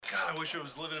I wish I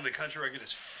was living in a country where I could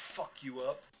just fuck you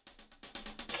up.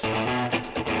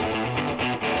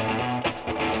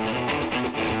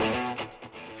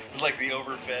 It's like the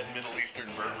overfed Middle Eastern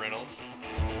Burt Reynolds.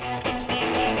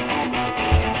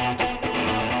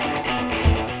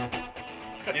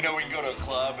 You know, we can go to a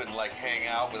club and like hang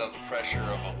out without the pressure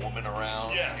of a woman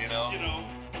around. Yeah, you know.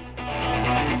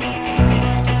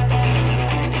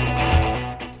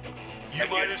 You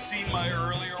might have seen my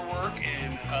earlier work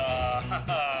in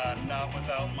Not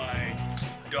Without My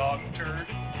Dog Turd.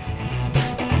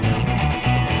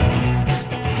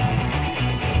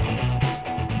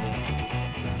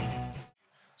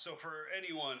 So for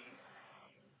anyone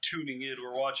tuning in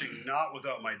or watching Not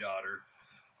Without My Daughter,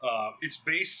 it's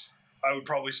based, I would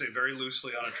probably say very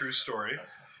loosely, on a true story.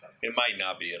 It might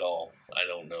not be at all. I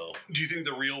don't know. Do you think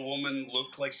the real woman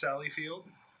looked like Sally Field?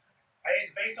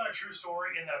 It's based on a true story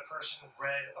in that a person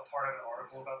read a part of an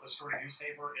article about the story in a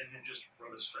newspaper and then just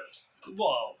wrote a script.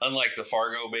 Well, Unlike the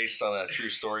Fargo, based on a true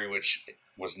story, which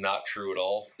was not true at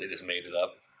all. They just made it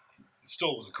up. it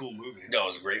still was a cool movie. No, it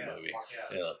was a great Yeah, movie. fuck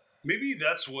yeah. Yeah. Maybe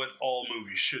that's what all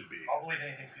movies should be. I'll believe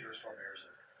anything Peter Stormare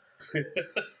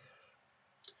said.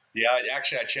 Yeah,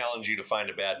 I challenge you to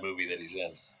find a bad movie that he's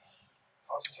in.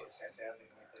 Constantine's fantastic.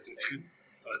 It's good.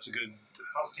 That's a good.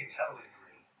 Constantine heavily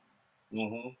agree.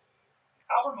 Mm-hmm.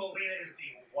 Alfred Molina is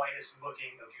the whitest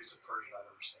looking abusive Persian I've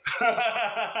ever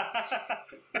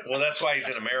seen. Well, that's why he's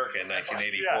in America in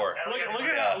 1984.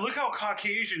 Yeah. Look how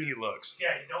Caucasian he looks.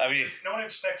 Yeah, I no one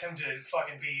expect him to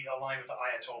fucking be aligned with the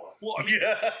Ayatollah. Well, I mean,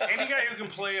 any guy who can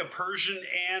play a Persian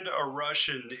and a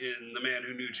Russian in The Man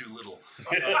Who Knew Too Little,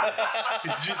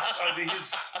 it's just, I mean,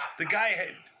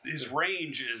 his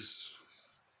range is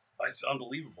it's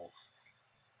unbelievable.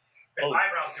 His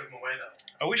eyebrows give him away,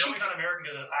 though. I wish he's not American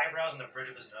because the eyebrows and the bridge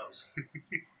of his nose.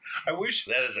 I wish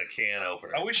That is a can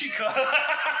opener. I wish he called.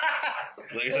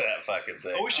 Look at that fucking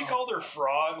thing. I wish he called her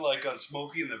Frog like on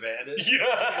Smokey and the Bandit.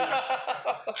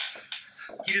 Yeah.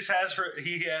 He just has her.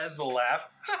 He has the laugh.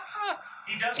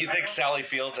 He does. You think Sally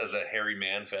Fields has a hairy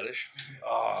man fetish?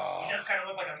 Oh. He does kind of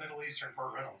look like a Middle Eastern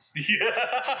Burt Reynolds.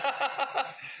 Yeah.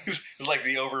 He's like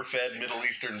the overfed Middle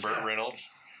Eastern Burt Reynolds.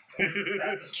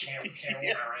 That's can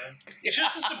Yeah. It's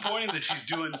just disappointing that she's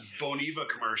doing Boniva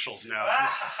commercials now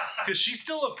because she's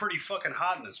still a pretty fucking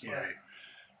hot in this movie. Yeah.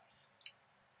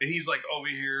 And he's like over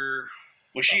here.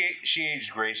 Well, she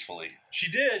aged gracefully. She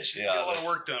did. She did Yeah, get a lot of that's-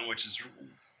 work done, which is,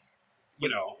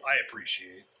 I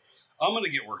appreciate. I'm gonna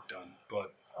get work done,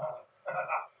 but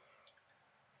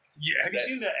yeah. Have you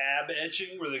seen the ab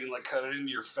etching where they can like cut it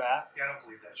into your fat? Yeah, I don't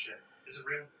believe that shit. Is it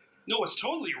real? No, it's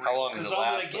totally real. How long does it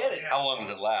last? I'm gonna get it. How long does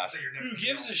it last? Until your next Who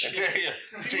gives a meal. shit?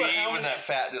 Until you eat when that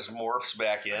fat just morphs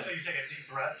back in. Until you take a deep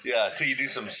breath. Yeah, until you do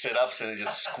some sit-ups and it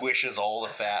just squishes all the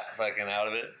fat fucking out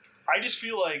of it. I just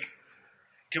feel like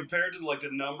compared to like the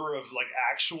number of like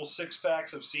actual six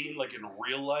packs I've seen like in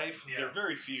real life, Yeah. they're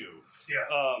very few. Yeah.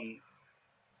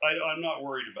 I'm not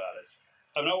worried about it.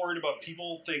 I'm not worried about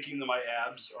people thinking that my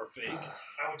abs are fake.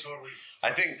 I would totally. I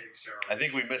fucking think- take steroids. I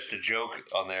think we missed a joke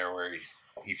on there where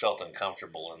he felt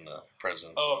uncomfortable in the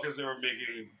presidency. Oh, because they were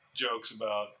making jokes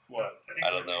about what? I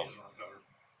don't know.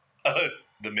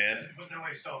 The men. Wasn't that why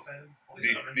he's so offended?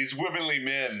 These womanly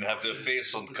men have their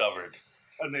face uncovered.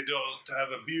 And they don't have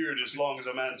a beard as long as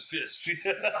a man's fist.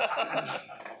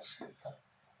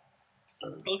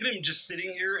 Look at him just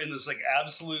sitting here in this like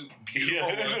absolute beautiful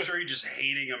Yeah. luxury, just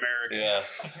hating America. Yeah,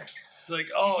 Like,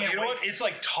 oh, You you can't know wait. what? It's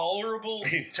like tolerable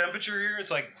temperature here.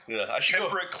 It's like yeah. I should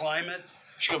temperate climate.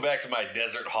 go back to my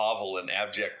desert hovel in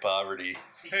abject poverty.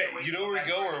 Hey, you know where we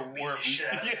go or where?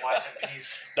 Life in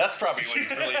peace. That's probably what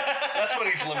he's really. That's what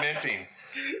he's lamenting.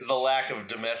 Is the lack of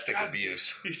domestic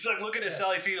abuse. He's like looking at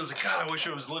Sally Field. He's like, God, I wish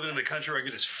I was living in a country where I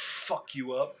could just fuck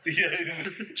you up. Yeah,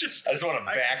 Just I just want to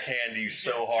backhand you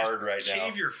so hard right now.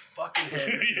 cave your fucking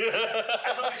head.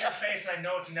 I look at your face and I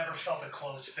know it's never felt a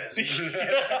closed fist.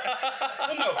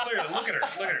 Oh no, clearly, look at her.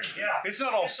 Look at her. Yeah. It's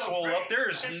not all It's so swole great. up.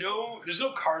 There's It's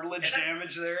no cartilage Is that-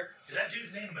 damage there. Is that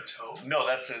dude's name Mateau? No,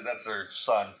 that's her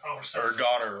son Oh, or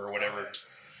daughter or whatever. Okay.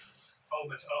 Oh,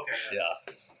 Mateau. Okay.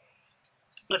 Yeah,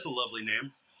 That's a lovely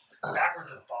name.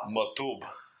 Backwards is Boston. Matub.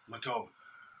 Matob.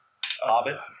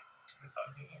 Hobbit.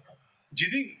 Do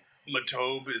you think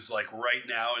Matob is like right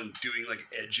now and doing like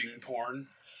edging porn?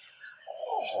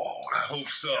 Oh, I hope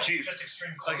so. Just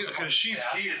extreme close. Because He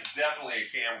is definitely a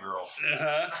cam girl.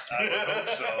 I would hope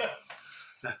so.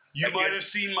 You might have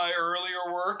seen my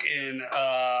earlier work in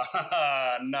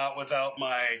Not Without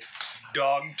My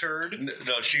dog turd.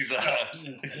 No, she's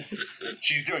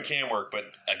doing cam work, but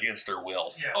against her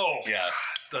will. Yeah. Oh, Yeah.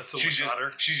 that's so She's much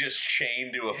hotter. just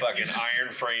chained to a fucking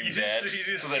iron frame you bed just with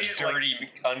see a it, dirty,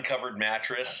 uncovered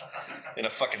mattress in a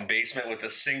fucking basement with a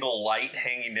single light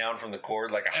hanging down from the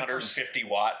cord, like 150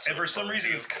 watts. And for some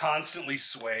reason, it's constantly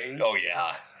swaying. Oh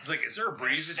yeah. It's like, is there a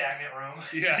breeze? Stagnant room.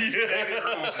 Yeah, stagnant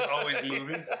room is always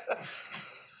moving.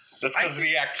 That's because of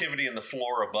the activity in the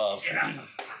floor above. Yeah.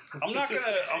 I'm not gonna.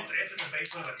 It's in the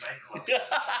basement of a nightclub.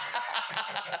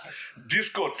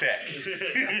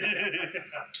 Discotheque.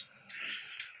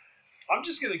 I'm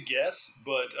just gonna guess,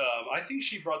 but I think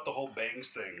she brought the whole bangs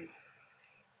thing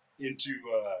into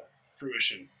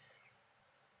fruition.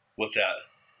 What's that?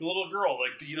 The little girl,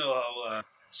 like how.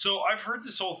 So I've heard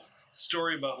this whole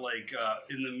story about like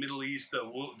in the Middle East,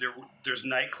 there's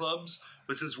nightclubs,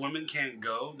 but since women can't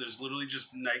go, there's literally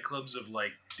just nightclubs of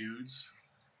like dudes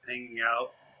hanging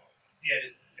out. Yeah,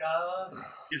 just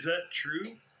Is that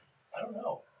true? I don't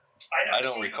know. I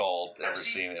don't recall ever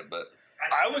seeing it, but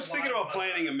I was thinking about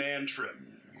planning a man trip.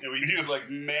 And we do like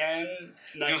man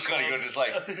just gotta go, just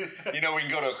like we can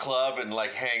go to a club and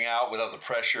like hang out without the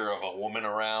pressure of a woman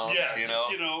around. Yeah,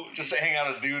 just hang out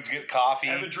as dudes, get coffee,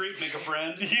 have a drink, make a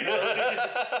friend.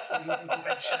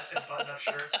 Open-chested button-up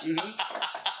shirts. Mm-hmm.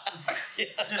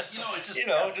 It's just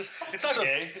It's not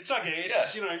gay. It's not gay.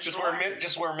 It's just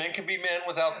where men can be men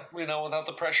without without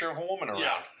the pressure of a woman around.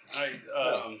 Yeah.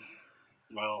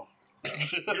 Well, you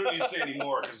don't need to say any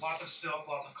more because lots of silk,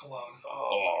 lots of cologne.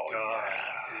 Oh god.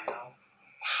 Yeah.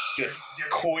 Just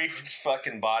coiffed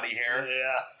fucking body hair.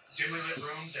 Yeah. Dimly lit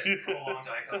rooms and prolonged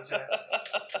eye contact.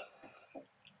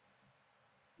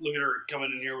 Look at her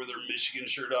coming in here with her Michigan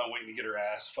shirt on, waiting to get her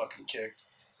ass fucking kicked.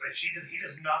 But he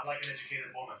does not like an educated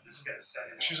woman. This is gonna set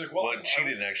him. She's like, well, she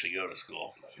didn't actually go to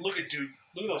school. Look at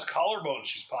those collarbones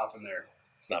she's popping there.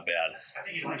 It's not bad. I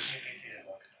think he likes the emaciated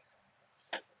look.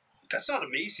 That's not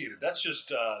emaciated. That's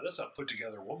just that's a put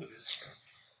together woman.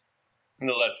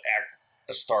 No, that's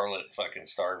a starlet fucking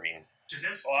starving. Does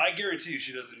this? Oh, I guarantee you,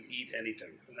 she doesn't eat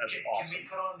anything, and that's awesome. Can we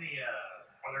put on the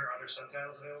other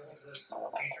subtitles available for this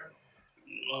feature?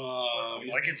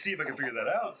 I can see if I can figure that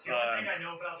out. The only thing I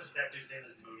know about this that dude's name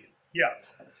is Moody. Yeah.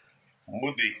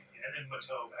 Moody. And then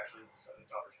Matove, actually, the son of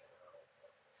daughter's name.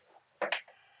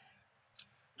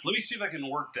 Let me see if I can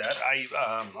work that.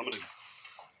 I'm gonna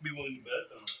be willing to bet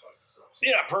that I'm gonna fuck this up.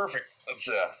 Yeah, perfect. That's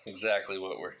exactly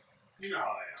what we're. You know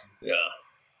how I am. Yeah.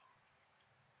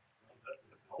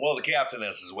 Well, the captain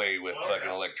has his way with fucking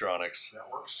electronics. That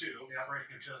works too. The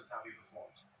operation you chose cannot be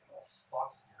performed. Oh,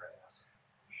 fuck your ass.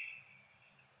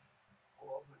 Pull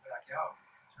all the way back out.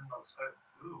 Turn on the spec.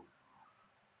 Ooh.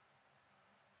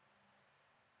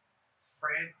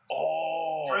 French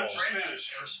or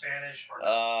Spanish. Or Spanish. Or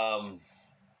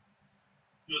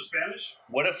You know Spanish?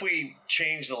 What if we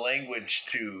change the language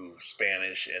to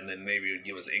Spanish and then maybe it would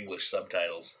give us English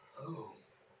subtitles? Ooh.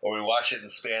 Or we watch it in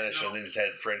Spanish and then just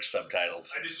had French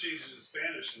subtitles. I just changed it to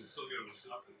Spanish and it's still giving us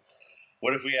nothing.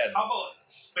 What if we had... How about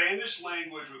Spanish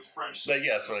language with French subtitles?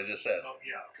 Yeah, that's what I just said. Oh,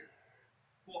 yeah, okay.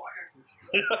 Well, I got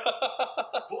confused.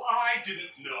 Well, I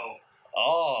didn't know.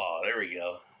 Oh, there we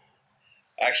go.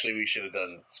 Actually, we should have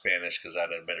done Spanish because I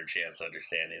had a better chance of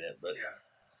understanding it, but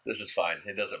this is fine.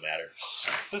 It doesn't matter.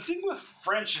 The thing with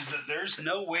French is that there's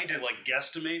no way to, like,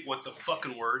 guesstimate what the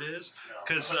fucking word is.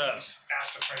 Because, ask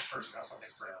a French person how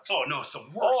something's pronounced. oh, no, it's the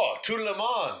worst. Oh, tout le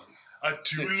monde.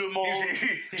 Tout le monde.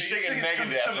 He's singing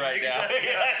Megadeth right now.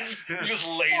 He just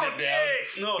laid it down.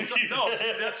 No,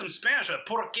 that's some Spanish.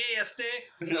 ¿Por qué este?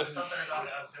 Something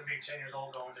about them being 10 years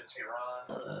old going to Tehran.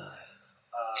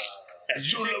 Did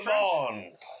you Tout take le French?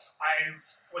 monde. I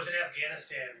was in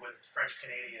Afghanistan with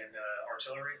French-Canadian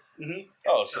artillery. Mm-hmm.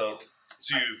 Oh, So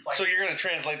you're going to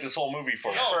translate this whole movie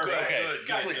for me. Oh, Perfect. good, Okay.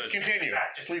 good, Please good. continue.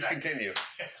 Just Please back. continue.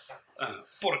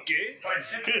 ¿Por qué? But I'd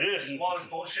sit there while I was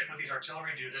bullshitting with these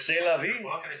artillery dudes. C'est la vie.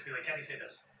 Book, and I'd just be like, how do you say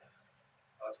this?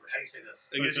 Oh, that's weird. How do you say this?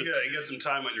 I guess you got some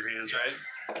time on your hands, right?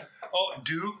 Oh,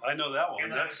 do I know that one?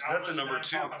 And That's I would a listen number to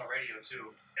two. them talk on the radio too,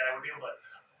 and I would be able to,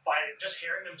 by just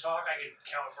hearing them talk, I could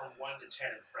count from 1 to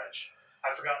 10 in French.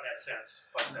 I've forgotten that sense,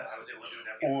 but I was able to do it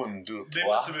in Afghanistan. They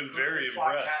must have been very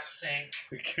Cat impressed. sink.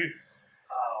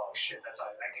 Oh shit, that's I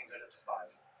can get up to 5.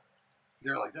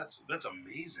 They're like, that's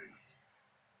amazing.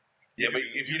 Yeah, but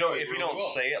if you don't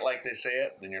say it like they say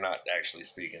it, then you're not actually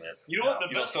speaking it. You know what?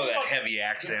 You don't throw that heavy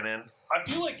accent in. I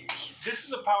feel like this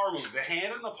is a power move. The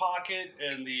hand in the pocket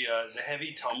and the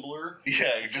heavy tumbler.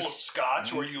 Yeah, full of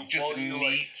scotch, where you just you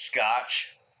neat scotch.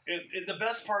 And the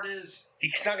best part is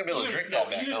He's not gonna be able to drink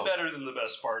that back. Even better than the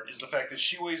best part is the fact that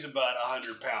she weighs about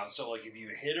 100 pounds. So, like, if you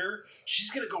hit her, she's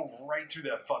gonna go right through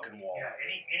that fucking wall. Yeah,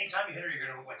 anytime you hit her, you're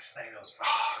gonna look like Thanos.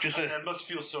 That must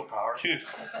feel so powerful.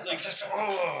 Like, just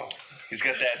He's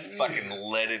got that fucking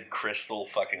leaded crystal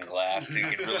fucking glass that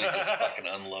you can really just fucking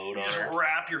unload on just her.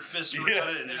 wrap your fist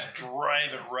around it and just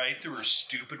drive it right through her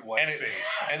stupid white face.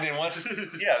 And then once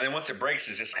it breaks,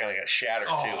 it's just kind of shatter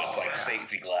too. It's like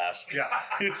safety glass. Yeah.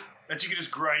 And you can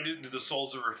just grind it into the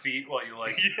soles of her feet while you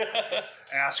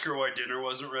ask her why dinner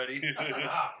wasn't ready.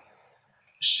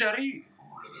 Sherry.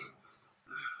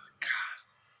 God.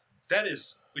 That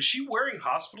is she wearing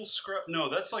hospital scrub? No,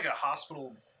 that's like a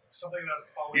hospital. Something that's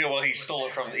always. Well, he stole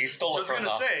it from. He stole it from. I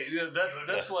was gonna say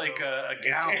that's like a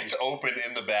gown. It's open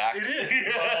in the back. It is.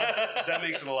 Well, that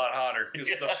makes it a lot hotter because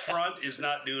the front is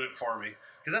not doing it for me.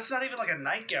 Because that's not even like a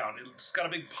nightgown. It's got a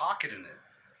big pocket in it.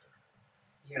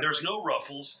 Yeah, there's no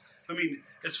ruffles. I mean,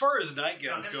 as far as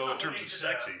nightgowns go in terms of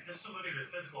sexy. This is alluding to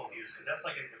physical abuse because that's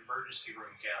like an emergency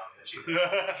room gown that she's.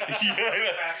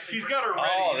 He's got her ready.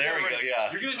 Oh, there we go. Yeah.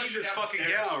 You're gonna need this fucking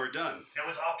gown. We're done. It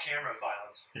was off-camera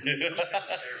violence.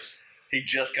 He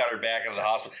just got her back into the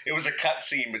hospital. It was a cut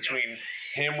scene between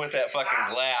him with that fucking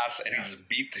glass, and he just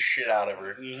beat the shit out of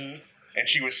her. Mm-hmm. And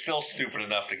she was still stupid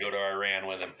enough to go to Iran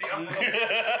with him. You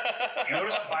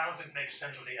notice the violence, it makes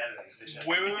sense with the editing.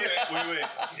 Wait.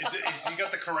 He got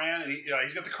the Quran, and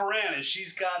he's got the Quran, and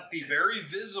she's got the very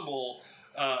visible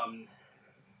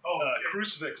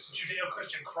crucifix.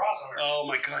 Judeo-Christian cross on her. Oh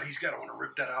my God, he's got to want to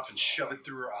rip that off and shove it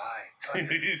through her eye.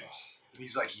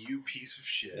 He's like, you piece of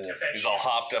shit. Yeah. He's all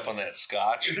hopped up on that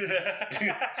scotch.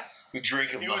 The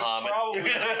drink of Muhammad.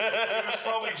 It was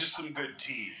probably just some good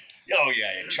tea. Oh,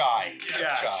 yeah, chai.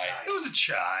 Yeah, chai. It was a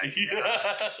chai.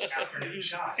 Afternoon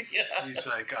chai. Yeah. He's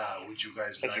like, would you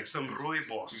guys like some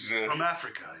rooibos from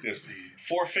Africa? It's the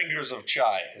 4 fingers of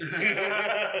chai.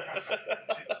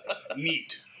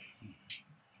 Meat.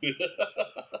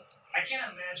 I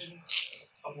can't imagine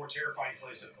a more terrifying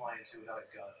place to fly into without a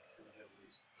gun in the Middle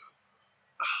East.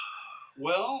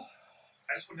 Well,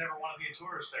 I just would never want to be a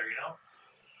tourist there, you know?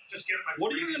 Just get my.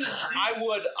 What are you going to see? I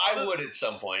would at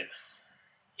some point.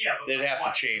 Yeah, but they'd have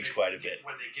to change quite a bit.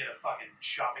 When they get a fucking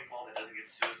shopping mall that doesn't get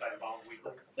suicide bombed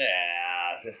weekly.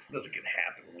 Yeah, it doesn't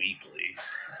happen weekly.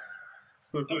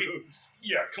 I mean,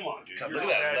 yeah, come on, dude. God, look at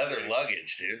that leather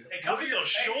luggage, dude. Hey, look at those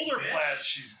shoulder pads.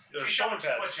 She's shoulder pads.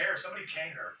 Too much hair. Somebody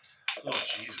cane her. Oh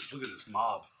Jesus! Look at this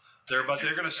mob. They're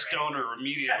going to stone her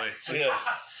immediately. Yeah.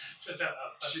 Just a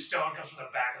stone comes from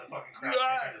the back of the fucking crowd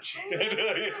and hits her in the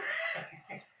cheek.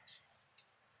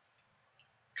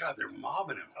 God, they're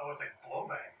mobbing him. Oh, it's like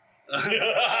blowbang. So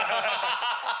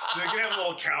they can have a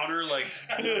little counter like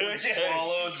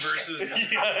swallowed versus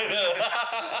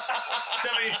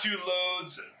 72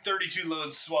 loads, 32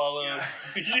 loads swallowed.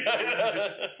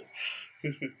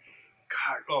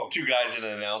 God, 2 guys in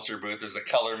an announcer booth. There's a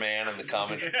color man and the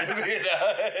comic,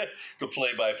 the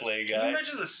play-by-play guy. Can you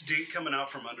imagine the stink coming out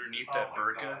from underneath that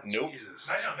burqa? God. Nope. Jesus.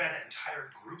 Imagine how bad that entire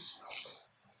group smells.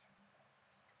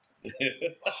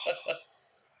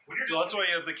 Well, that's why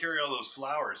you have to carry all those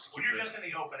flowers. When you're just in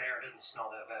the open air, it doesn't smell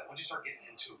that bad. Once you start getting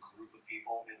into a group of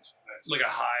people, it's like a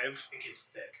hive. It gets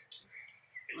thick.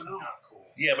 It's not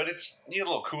cool. Yeah, but it's a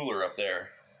little cooler up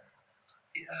there.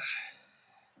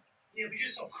 Yeah, but you're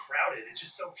just so crowded. It's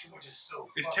just so people are just so.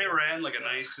 Is Tehran like a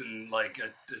nice and like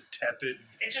a tepid?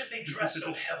 It just they dress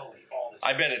so heavily all the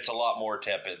time. I bet it's a lot more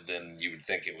tepid than you would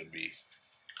think it would be.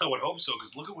 I would hope so,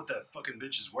 because look at what that fucking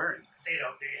bitch is wearing. They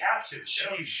don't. They have to. They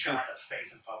don't shot in the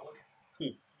face in public.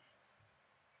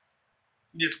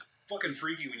 It's fucking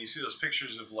freaky when you see those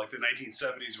pictures of like the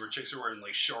 1970s where chicks are wearing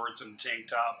like shorts and tank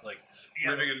top, like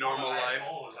living a normal life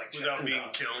like, without being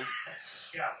killed.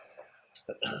 Yeah.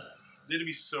 They'd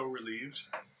be so relieved.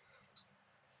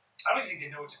 I don't think they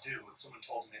know what to do when someone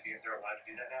told them maybe if they're allowed to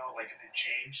do that now. Like if it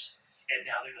changed, and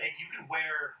now they're like, you can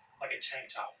wear like a tank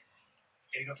top.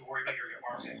 And you don't have to worry about your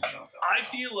marketing shop. I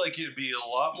feel like it'd be a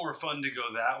lot more fun to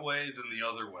go that way than the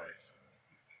other way.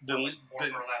 More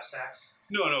burlap sacks?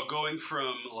 No, going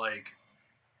from like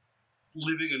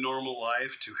living a normal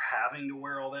life to having to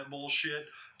wear all that bullshit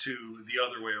to the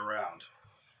other way around.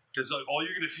 Because like, all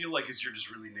you're going to feel like is you're just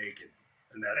really naked.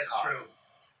 And that's hot. True.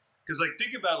 Because like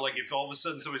think about like if all of a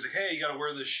sudden somebody's like, hey, you got to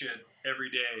wear this shit every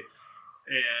day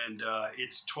and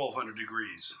it's 1,200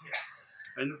 degrees.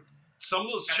 Yeah. And some of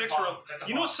those chicks were,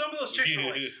 some of those chicks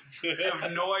were like,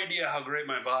 have no idea how great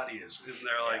my body is. And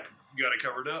they're like, you got it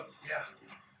covered up. Yeah.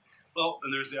 Well,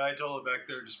 and there's the Ayatollah back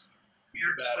there just being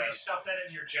a badass. Stuff that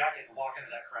in your jacket and walk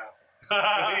into that crowd.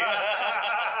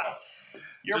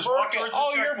 Your burqa.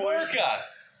 Oh, your burqa.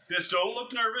 Just don't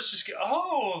look nervous. Just get,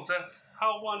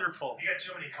 How wonderful. You got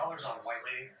too many colors on, white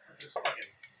lady. This fucking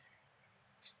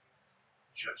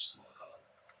Judge Smoke.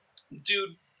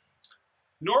 Dude,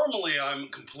 normally I'm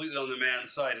completely on the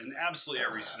man's side in absolutely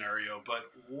every scenario, but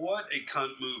what a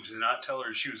cunt move to not tell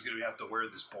her she was going to have to wear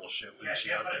this bullshit when she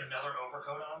got put there. another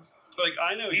overcoat on. Like,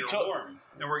 I know you're warm,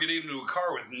 and we're getting into a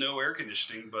car with no air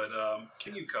conditioning, but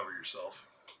can you cover yourself?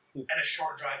 And a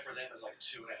short drive for them is like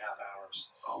 2.5 hours.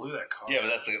 Oh, look at that car. Yeah, but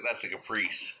that's a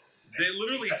Caprice. They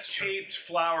literally taped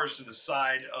flowers to the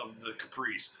side of the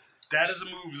Caprice. That is a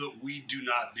move that we do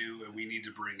not do, and we need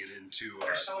to bring it into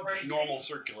normal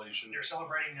circulation. They're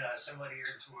celebrating similarity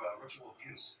to ritual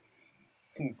abuse.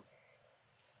 That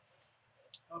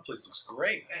place looks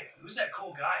great. Hey, who's that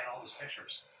cool guy in all those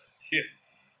pictures? Yeah.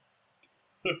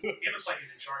 He looks like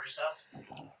he's in charge of stuff.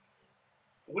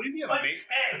 What do you mean?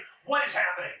 Hey, what is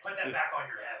happening? Put that back on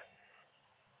your head.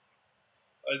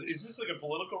 Is this like a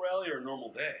political rally or a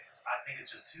normal day? I think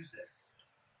it's just Tuesday.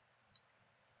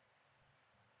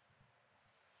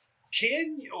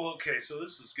 Can you? Okay, so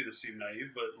this is going to seem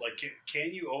naive, but like,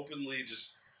 can you openly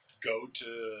just go to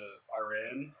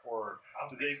Iran, or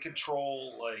do they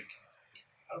control like?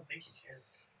 I don't think you can.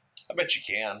 I bet you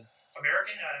can.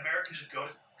 Americans just go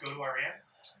to Iran.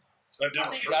 I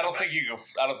don't think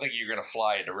you're going to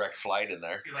fly a direct flight in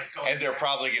there, and they're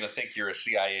probably going to think you're a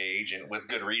CIA agent with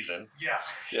good reason. Yeah.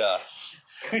 Yeah.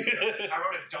 I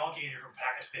rode a donkey in here from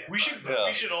Pakistan. We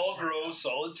should all grow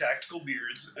solid tactical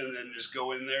beards and then just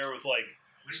go in there with like.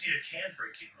 We just need a tan for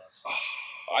 18 months.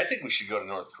 I think we should go to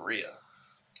North Korea.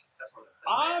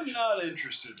 I'm not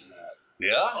interested in that.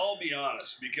 Yeah. I'll be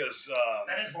honest, because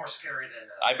that is more scary than.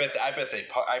 I bet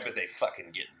they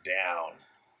fucking get down.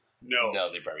 No,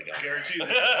 they probably don't. Guarantee you.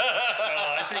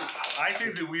 I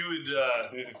think that we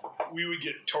would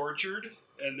get tortured,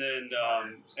 and then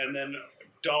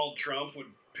Donald Trump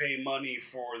would pay money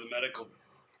for the medical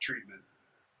treatment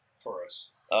for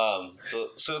us. So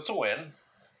it's a win.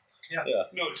 Yeah.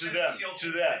 No, to them.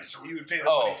 You would pay the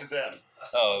money to them.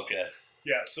 Oh, okay.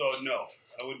 Yeah. So no,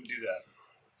 I wouldn't do that.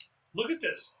 Look at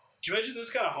this. Can you imagine this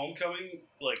kind of homecoming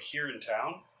like here in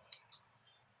town?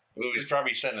 He's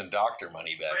probably sending doctor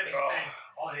money back there.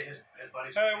 His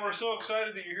buddies. Hey, we're so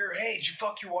excited that you're here. Hey, did you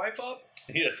fuck your wife up?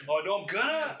 Yeah. Oh, no, I'm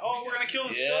gonna. Oh, we're gonna kill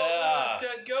this goat. Oh, this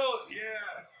dead goat.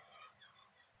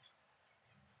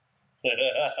 Yeah.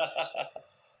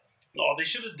 Oh, they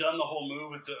should have done the whole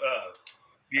move with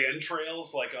the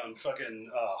entrails, like on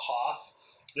fucking Hoth.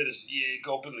 They just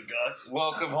go up in the guts.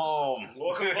 Welcome home.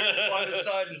 Welcome home. Climb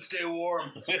inside and stay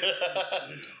warm.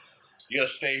 You gotta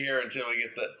stay here until we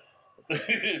get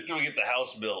the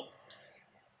house built.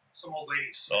 Some old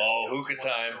lady. Oh, hookah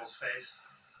time. Face.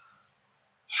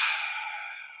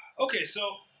 Okay, so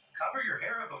cover your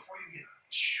hair up before you get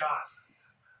shot.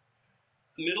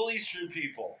 Middle Eastern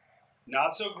people,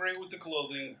 not so great with the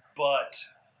clothing, but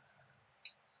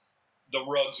the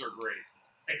rugs are great.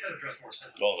 They could have dressed more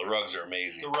sensibly. Oh, the rugs are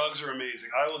amazing. The rugs are amazing.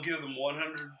 I will give them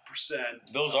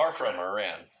 100%. Those are from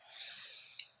Iran.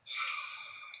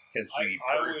 Can see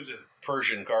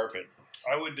Persian carpet.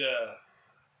 I would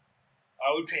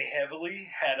pay heavily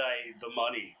had I the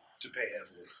money to pay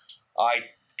heavily. I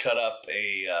cut up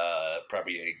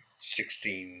probably a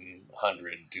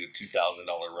 $1,600 to $2,000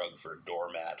 rug for a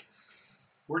doormat.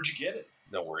 Where'd you get it?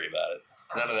 Don't worry about it.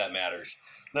 None of that matters.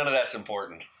 None of that's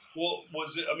important. Well,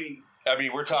 was it? I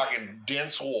mean, we're talking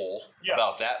dense wool,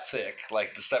 about that thick,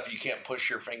 like the stuff you can't push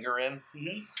your finger in.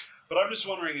 Mm-hmm. But I'm just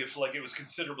wondering if, like, it was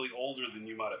considerably older than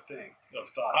you might have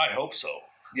thought. I hope so.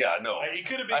 Yeah, no. It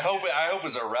could have been. I hope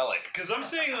it's a relic. Because I'm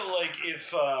saying that, like,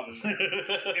 if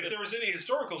there was any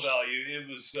historical value, it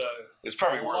was. It's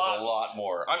probably worth a lot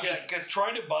more. I'm just because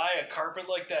trying to buy a carpet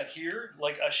like that here,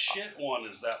 like a shit one,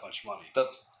 is that much money.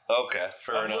 Okay,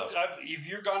 fair enough. Have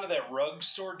you gone to that rug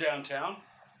store downtown?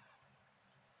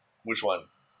 Which one?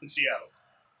 In Seattle.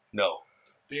 No.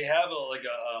 They have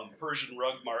a Persian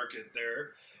rug market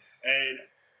there, and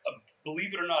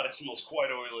believe it or not, it smells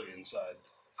quite oily inside.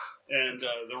 And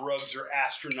the rugs are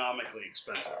astronomically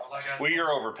expensive. Well,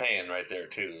 you're overpaying right there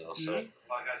too, though. So. A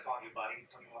lot of guys calling you buddy.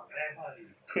 Hey, buddy.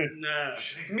 Nah.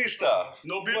 Mister.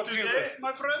 No beer today,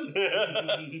 my friend.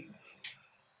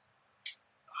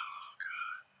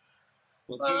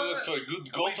 We'll do it for a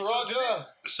good goat rug.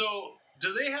 So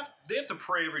do they have to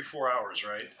pray every 4 hours,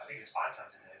 right? I think it's 5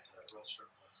 times a day for a real strip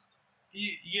place.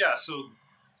 Yeah. So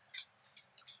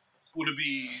would it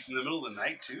be in the middle of the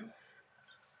night too?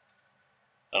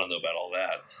 I don't know about all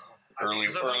that. Early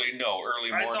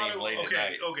morning, late at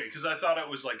night. Okay, because I thought it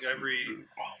was like every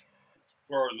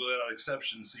 4 hours without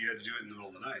exception, so you had to do it in the middle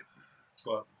of the night.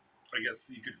 But I guess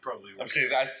you could probably. I'm saying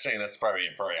that's probably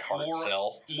a hard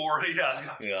sell. More,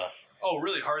 yeah. Yeah. Oh,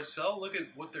 really? Hard sell? Look at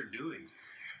what they're doing.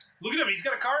 Look at him. He's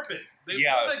got a carpet. They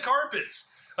Yeah. love the carpets.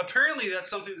 Apparently, that's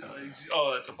something.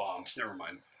 Oh, that's a bomb. Never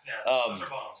mind. Yeah, those are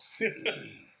bombs.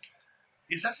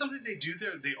 Is that something they do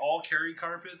there? They all carry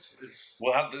carpets?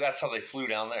 Well, that's how they flew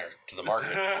down there to the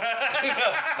market.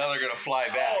 Now they're going to fly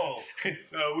back. Oh,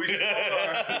 we saw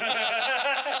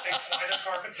They fly the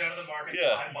carpets down to the market to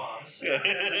buy bombs.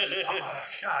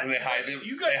 God, And they hide them.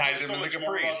 You guys they hide know them so in the much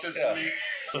more about Caprice. this Yeah. than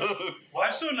me. Well,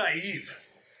 I'm so naive.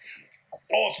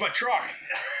 Oh, it's my truck.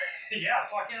 yeah,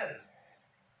 fuck yeah, it is.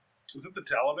 Is it the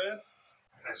Taliban?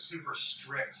 And a super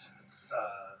strict.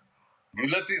 You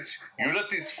let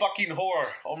this fucking whore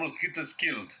almost get us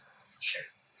killed.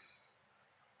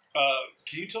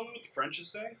 Can you tell me what the French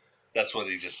is saying? That's what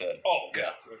he just said. Oh, okay.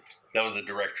 Yeah. That was a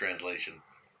direct translation.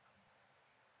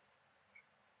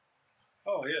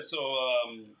 Oh, yeah. So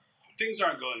things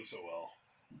aren't going so well.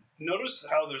 Notice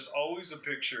how there's always a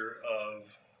picture of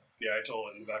the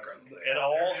Ayatollah in the background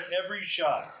at every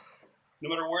shot, no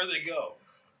matter where they go.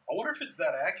 I wonder if it's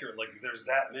that accurate. Like, there's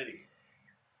that many.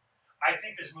 I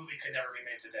think this movie could never be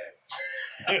made today.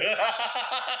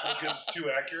 Because it's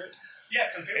too accurate. Yeah,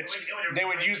 because They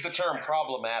would use the term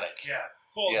problematic. Yeah.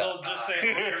 Well, Yeah. they'll just say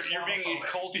you're being Islamophobic.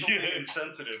 culturally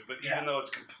insensitive, but even though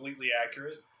it's completely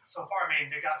accurate. So far, I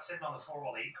mean, they got sitting on the floor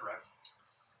while they eat, correct?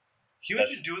 Can you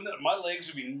imagine doing that? My legs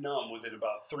would be numb within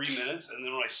about 3 minutes, and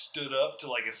then when I stood up to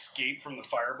like escape from the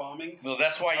firebombing, No,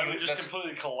 that's why I would just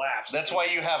completely collapse. That's why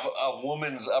you have a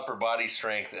woman's upper body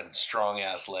strength and strong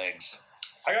ass legs.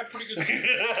 I got pretty good.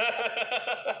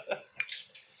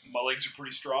 My legs are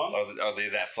pretty strong. Are they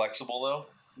that flexible though?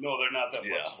 No, they're not that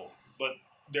Yeah. flexible, but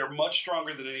they're much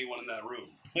stronger than anyone in that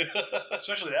room.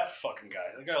 Especially that fucking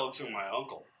guy. That guy looks like my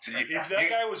uncle. If that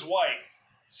guy was white,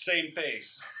 same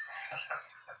face.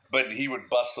 But he would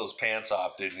bust those pants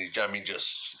off, dude. He's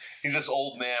this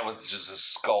old man with just a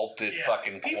sculpted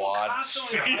fucking People quad.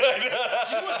 constantly you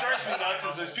know what drives me nuts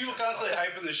is there's people constantly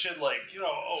hyping this shit like,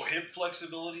 hip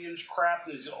flexibility and crap.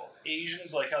 These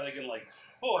Asians, like how they can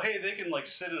they can like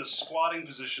sit in a squatting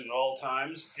position at all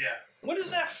times. Yeah. When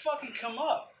does that fucking come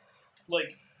up?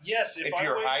 Like, yes, if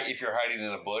you're hiding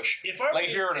in a bush, if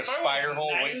you're in a spider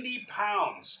hole, 90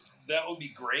 pounds, that would be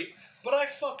great. But I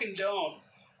fucking don't.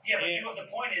 Yeah, but the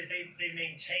point is they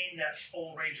maintain that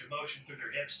full range of motion through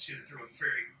their hips through a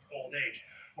very old age.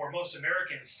 Where most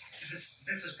Americans, this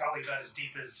is probably about as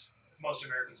deep as most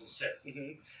Americans will sit.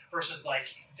 Mm-hmm. Versus like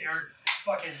they're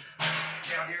fucking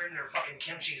down here in their fucking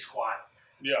kimchi squat.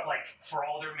 Yeah. Like for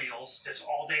all their meals, just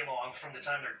all day long, from the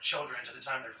time they're children to the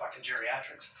time they're fucking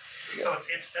geriatrics. Yeah. So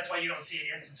it's that's why you don't see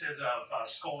instances of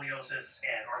scoliosis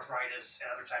and arthritis and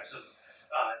other types of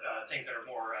things that are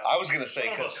more. I was gonna say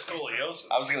because scoliosis.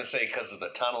 I was gonna say because of the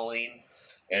tunneling,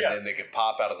 and then they could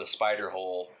pop out of the spider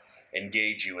hole,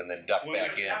 engage you, and then duck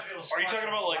back in. Are you talking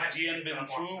about like Dien Bien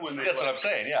Phu when they? That's what I'm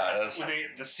saying. Yeah. When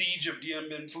the siege of Dien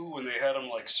Bien Phu, when they had them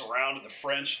like surrounded the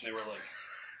French, and they were like,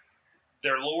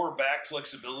 their lower back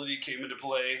flexibility came into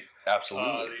play.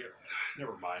 Absolutely.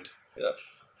 Never mind. Yeah.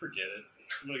 Forget it.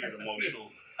 I'm gonna get emotional.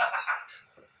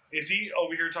 Is he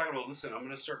over here talking about, listen, I'm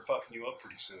going to start fucking you up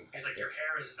pretty soon? He's like, your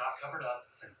hair is not covered up.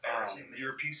 It's embarrassing.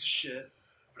 You're a piece of shit.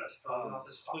 I'm going to throw it off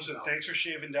this fucking Listen, mouth. thanks for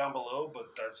shaving down below, but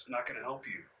that's not going to help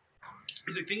you.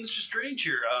 He's like, things are strange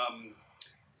here.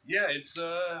 Yeah, it's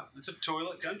a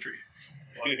toilet country.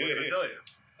 What can I tell you?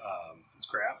 It's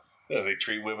crap. Yeah, they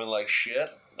treat women like shit.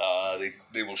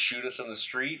 They will shoot us in the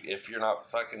street if you're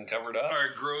not fucking covered up. Our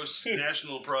gross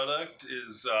national product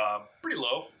is pretty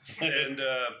low. And if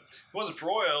it wasn't for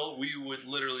oil, we would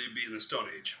literally be in the Stone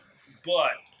Age.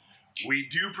 But we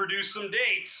do produce some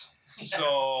dates.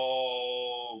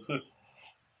 So,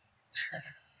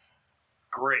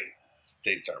 great.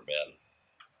 Dates aren't bad.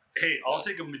 Hey, I'll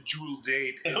take a Majul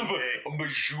date. A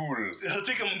Majul. I'll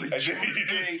take a Majul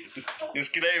date. It's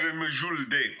can I have a Majul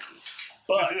date?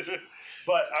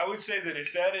 But I would say that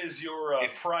if that is your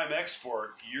prime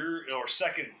export,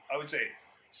 second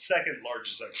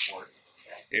largest export.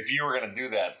 If you were going to do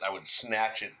that, I would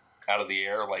snatch it out of the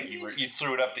air like you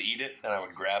threw it up to eat it, and I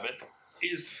would grab it.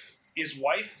 Is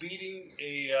wife beating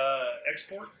a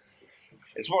export?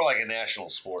 It's more like a national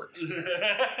sport.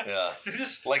 Yeah,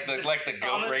 just like the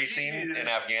goat racing in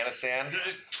Afghanistan. They're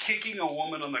just kicking a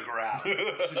woman on the ground.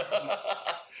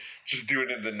 Just doing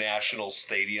it in the national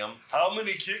stadium. How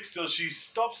many kicks till she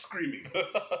stops screaming?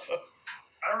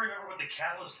 I don't remember what the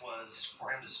catalyst was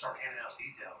for him to start handing out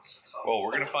beatdowns. So well,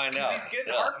 we're going to find out. Because he's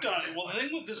getting harped on. Well, the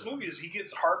thing with this movie is he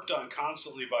gets harped on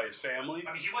constantly by his family.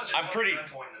 I mean, he wasn't at point in the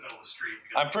middle of the street.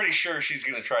 I'm pretty sure she's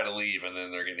going to try to leave, and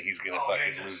then he's going to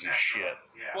fucking lose his shit.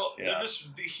 Yeah. Well,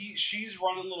 she's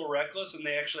running a little reckless, and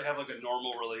they actually have like a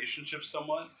normal relationship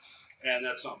somewhat. and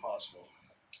that's not possible.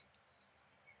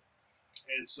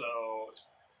 And so,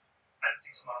 I didn't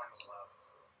think smiling was allowed.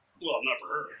 well, not for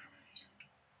her.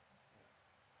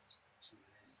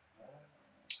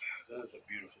 That is a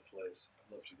beautiful place.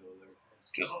 I'd love to go there.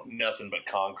 Just nothing but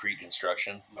concrete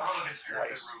construction. Oh, it's a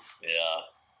Nice. roof. Yeah.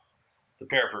 The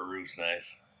parapet roof's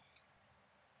nice.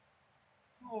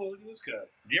 Oh, look at this guy.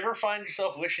 Do you ever find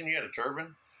yourself wishing you had a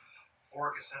turban?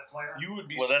 Or a cassette player. You would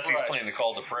be Well, that's surprised. he's playing the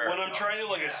call to prayer. When I'm trying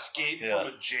to Yeah. escape Yeah.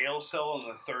 from a jail cell on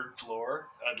the 3rd floor,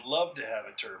 I'd love to have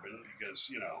a turban because,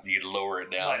 you know, You could lower it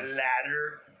my down.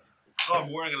 ladder. Oh,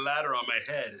 I'm wearing a ladder on my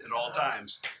head at all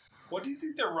times. What do you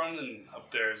think they're running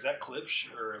up there? Is that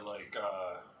Klipsch or like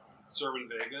Sermon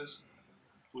Vegas?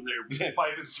 When they're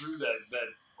piping through that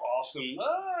awesome.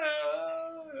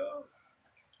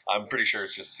 I'm pretty sure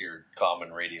it's just your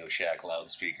common Radio Shack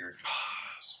loudspeaker.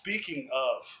 Speaking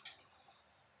of,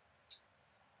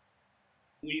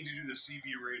 we need to do the CB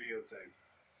radio thing.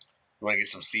 You want to get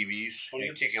some CVs? Wanna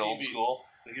You get some take it old CVs. school?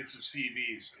 We get some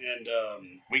CBs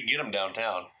and We can get them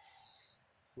downtown.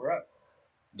 we're at.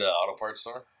 The auto parts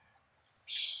store?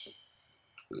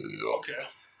 Okay.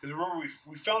 Because remember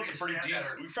we found some pretty Stand decent.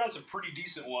 better. We found some pretty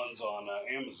decent ones on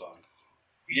Amazon.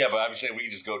 Yeah, but I'm saying we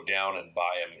can just go down and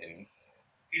buy them. And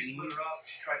He just lit her up.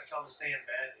 She tried to tell him to stay in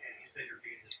bed, and he said you're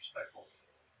being disrespectful.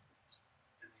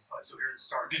 And he's like, so here's the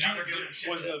start. Did Now you- they're giving did- him shit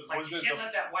was to- the- like, was you it can't the-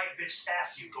 let that white bitch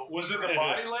sass you. Go. Was it the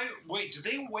body light? Wait, did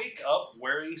they wake up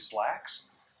wearing slacks?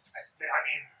 I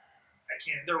mean, I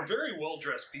can't. They're very well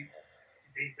dressed people.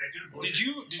 They do. believe Did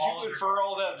you all of their infer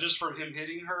all cars. that just from him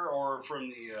hitting her, or from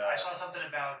the? I saw something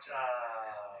about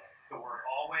the word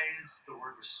always, the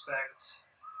word respect,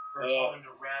 her telling him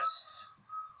to rest,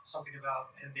 something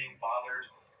about him being bothered,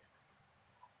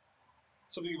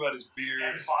 Something about his beard,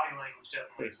 and his body language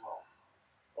definitely as well.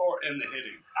 and the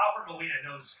hitting. Alfred Molina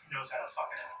knows how to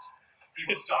fucking act. He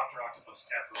was Dr. Octopus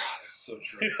after all That's this. so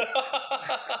true.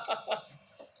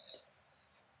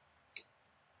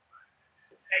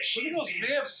 Hey, Look she's at those. being-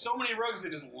 They have so many rugs. They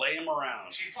just lay them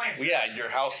around. She's playing. well, yeah, your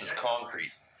house is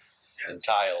concrete Yeah. and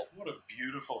tile. What a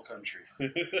beautiful country.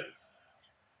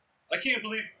 I can't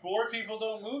believe more people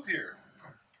don't move here.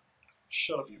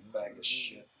 Shut up, you bag of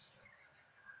shit.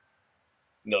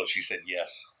 No, she said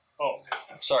yes. Oh,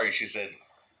 Sorry, she said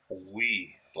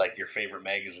we, like your favorite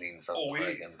magazine from Oh, the we.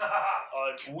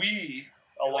 friggin'. we,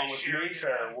 along with Sherry,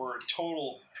 Mayfair, were a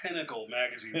total pinnacle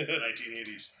magazine in the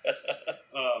 1980s.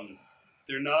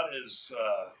 They're not as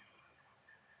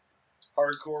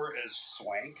hardcore as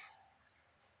Swank,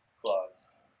 but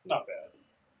not bad.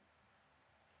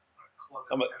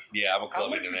 I'm a How Club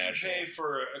much would you International. pay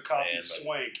for a copy Man, of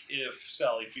Swank if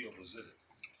Sally Field was in it?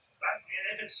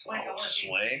 If it's Swank, I Oh, want to see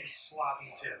Swank? big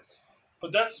sloppy tits.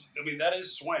 But that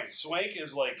is Swank. Swank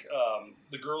is like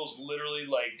the girls literally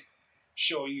like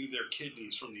showing you their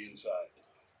kidneys from the inside.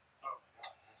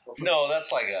 Or from- No,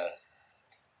 that's like a.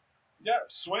 Yeah,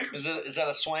 Swank. Is that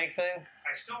a swank thing?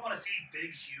 I still want to see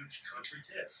big, huge country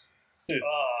tits. With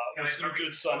Guys, some are we-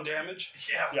 good sun damage.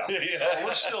 Yeah. Yeah, Yeah.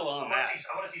 We're still I on want that.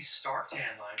 to see stark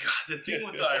tan lines. God, the thing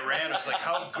with Iran was like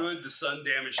how good the sun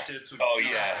damaged tits would be. Oh,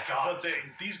 yeah. God. But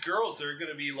these girls, they're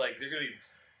gonna be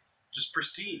just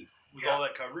pristine with all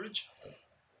that coverage.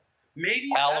 Maybe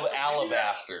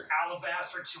Alabaster.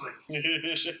 Alabaster to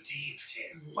a deep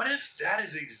tan. What if that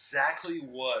is exactly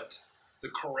what the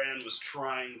Quran was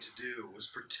trying to do? Was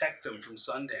protect them from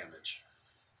sun damage.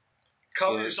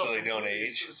 So yourself they don't completely,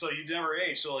 age? So you never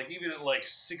age. So like even at like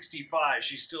 65,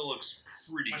 she still looks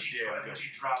pretty When damn good. she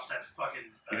drops that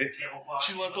fucking tablecloth.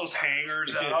 She lets those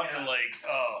hangers out Yeah. and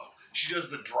she does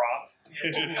the drop.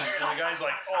 Yeah. And the guy's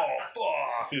like, oh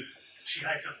fuck. She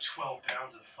hikes up 12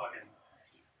 pounds of fucking.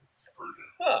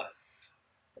 Huh.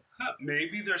 Huh,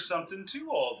 maybe there's something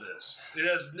to all this. It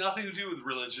has nothing to do with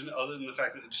religion other than the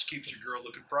fact that it just keeps your girl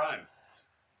looking prime.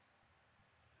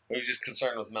 He was just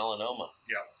concerned with melanoma.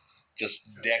 Yeah. Just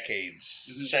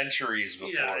decades, Mhm. centuries before.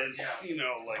 Yeah, it's,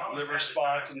 like Mama's liver had this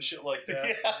spots time. and shit like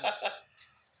that. Yeah.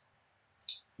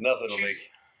 Nothing will She's-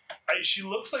 make. She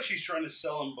looks like she's trying to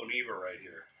sell him Boniva right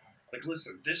here. Like,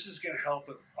 listen, this is going to help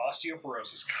with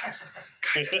osteoporosis. Guys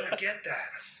don't get that.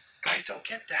 Guys don't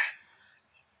get that.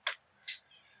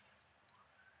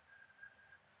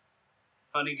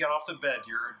 Honey, get off the bed.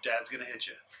 Your dad's going to hit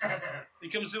you. He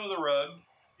comes in with a rug.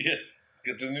 Yeah.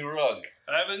 Get the new rug.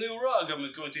 I have a new rug.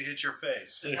 I'm going to hit your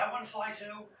face. Does that one fly too?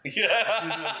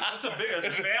 Yeah. That's a big,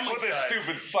 that's a family What a size.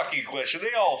 stupid fucking question.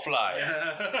 They all fly. If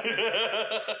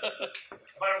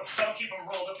I don't keep them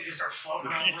rolled up, they just start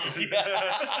floating around the room.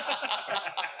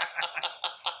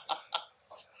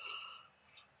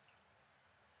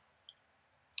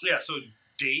 Yeah, so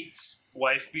dates,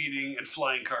 wife beating, and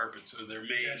flying carpets are their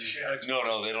main.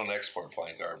 No, they don't export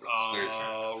flying carpets.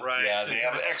 Oh, right. Yeah, they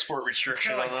have an export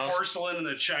restriction Kind on of like those. porcelain in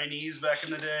the Chinese back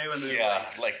in the day when they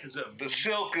The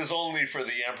silk is only for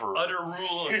the emperor. utter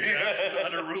rule of death.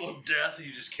 Under rule of death,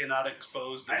 you just cannot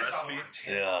expose the recipe.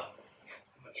 Yeah.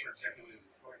 I'm not sure exactly what it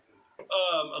was referring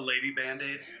to. A lady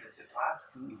band-aid.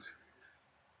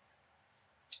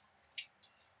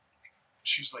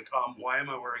 She's like, why am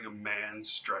I wearing a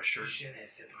man's dress shirt?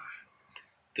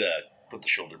 Put the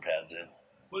shoulder pads in.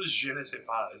 What is je ne sais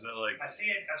pas? Is that like... I've seen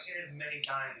it many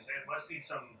times. It must be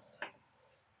some...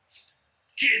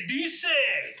 Que dice?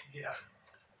 Yeah.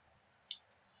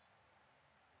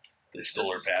 They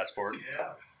stole her passport.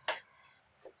 Yeah.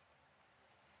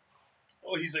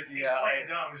 Oh, he's like, He's yeah, playing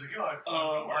dumb. He's like, yo,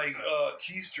 I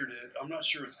keistered it. I'm not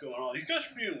sure what's going on. These guys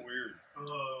are being weird. I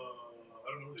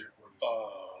don't know what the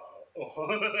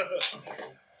report is.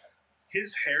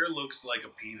 His hair looks like a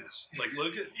penis. Like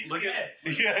look at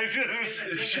Yeah, it's just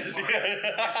it's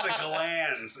the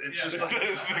glands. It's just like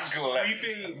it's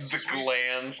the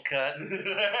glands cut.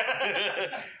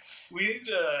 We need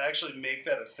to actually make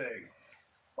that a thing.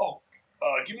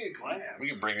 Oh, give me a glance. We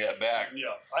can bring that back. Yeah,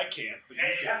 I can't. But Hey,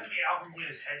 you it can. has to be Alfred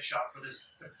Molina's headshot for this.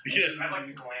 Yeah. I like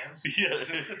the glands. Yeah.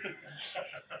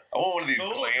 I want one of these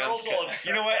Those glands. all upset.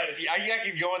 You know what? I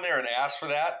could go in there and ask for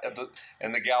that,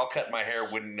 and the gal cutting my hair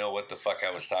wouldn't know what the fuck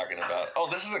I was talking about. Oh,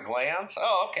 this is a glans?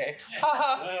 Oh, okay.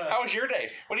 How was your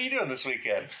day? What are you doing this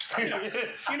weekend? You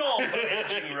know all about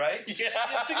edging, right? Yeah.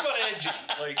 Think about edging.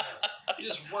 Like, you're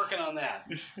just working on that.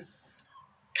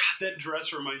 God, that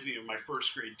dress reminds me of my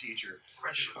first grade teacher.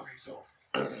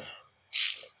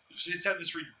 She just had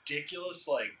this ridiculous,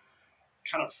 like,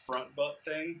 kind of front butt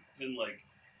thing, and like,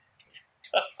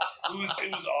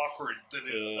 it was awkward. That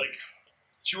it, like,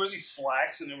 she wore these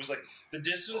slacks, and it was like the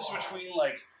distance between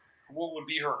like what would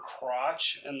be her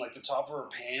crotch and like the top of her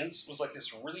pants was like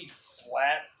this really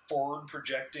flat, forward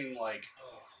projecting, like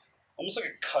almost like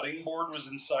a cutting board was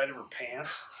inside of her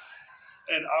pants.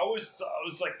 And I was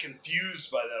like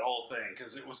confused by that whole thing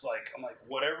because it was like I'm like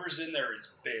whatever's in there,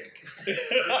 it's big. You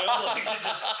know, like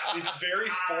it's very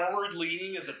forward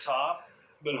leaning at the top,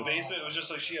 but basically it was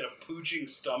just like she had a pooching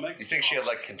stomach. You think she had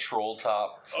like control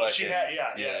top? Oh, she had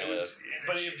yeah. It was, And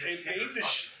but then it she just hit made her the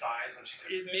fucking thighs when she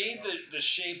took it made the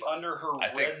shape under her I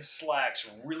think- red slacks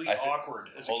really I think- awkward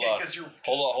as a hold kid on. because you're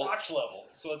Hold on. crotch level,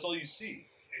 so that's all you see.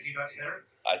 Is he about to hit her?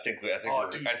 I think Oh,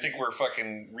 dude. we're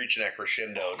fucking reaching that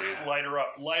crescendo, dude. Light her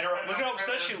up. Look at how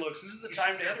upset she looks. This is the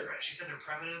time to hit her. She said they're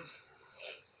primitive.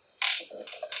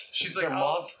 She's Is like, there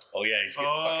mods? Oh yeah, he's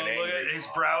getting fucking look angry. at his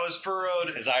brow is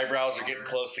furrowed. His eyebrows are getting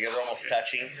close together, almost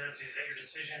touching. Is that your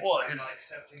decision? Well, I'm his- not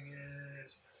accepting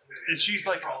it. And she's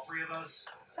like- for all three of us.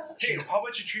 Hey, how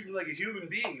about you treat me like a human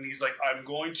being? And he's like, I'm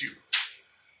going to.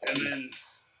 And then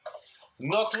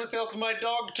Not without my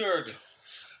dog turd.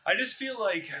 I just feel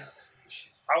like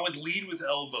I would lead with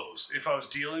elbows if I was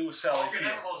dealing with Sally You're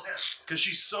that Field. close in. Because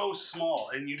she's so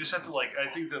small, and you just have to, like, I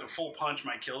think that a full punch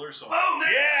might kill her. So Oh,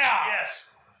 Yeah!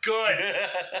 yes, good.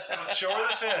 That was Show her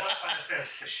the fist. By the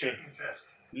fist, the shaking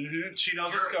fist. Mm-hmm. She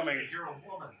knows what's coming. You're a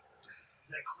woman. Is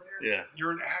that clear? Yeah.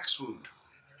 You're an axe wound.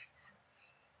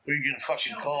 Who are you gonna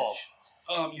fucking call?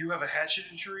 You have a hatchet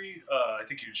injury. I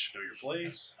think you should know your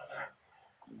place.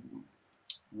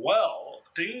 Well,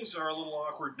 things are a little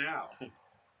awkward now. I don't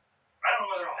know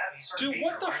whether I'll have you. Dude,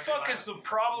 what the fuck is the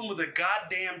problem with a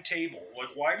goddamn table? Like,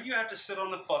 why do you have to sit on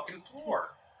the fucking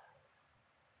floor?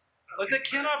 Like, that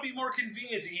cannot be more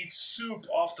convenient to eat soup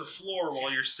off the floor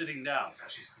while you're sitting down.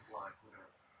 She's compliant. Whatever.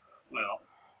 Well,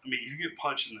 I mean, if you get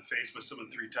punched in the face by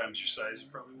someone 3 times your size, you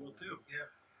probably will too. Yeah.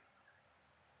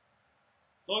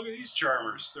 Look at these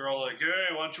charmers. They're all like,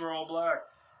 hey, why don't you wear all black?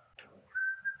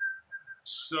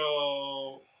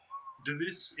 So, did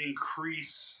this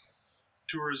increase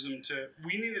tourism to...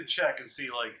 We need to check and see,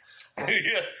 like,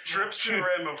 Yeah. trips to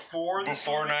Iran before this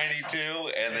Before movie, 92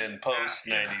 and then post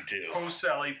 92. post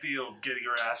Sally Field getting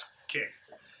her ass kicked.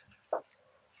 By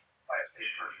a fake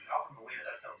Persian. Alfred Molina,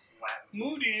 that sounds Latin.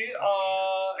 Moody,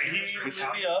 he Spanish,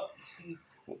 lit me up.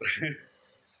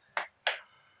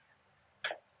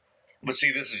 But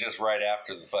see, this is just right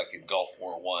after the fucking Gulf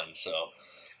War I, so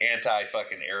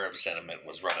anti-fucking Arab sentiment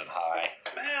was running high.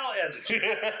 Well, as it should.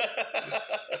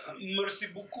 Merci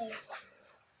beaucoup.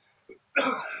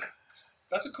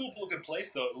 That's a cool looking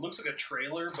place, though. It looks like a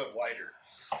trailer, but wider.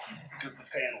 Because the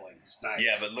paneling is nice.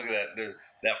 Yeah, but look at that.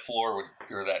 That floor would,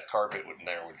 or that carpet would,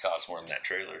 there would cost more than that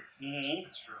trailer. Mm-hmm.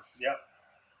 That's true. Yep.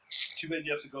 Too bad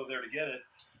you have to go there to get it.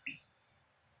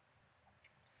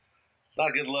 It's not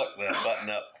a good look, that button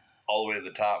up all the way to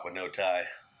the top with no tie.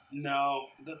 No,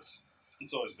 it's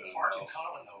always been a Far no. too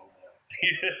common, though, over there.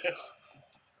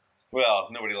 Well,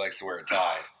 nobody likes to wear a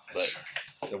tie, but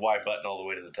the Y button all the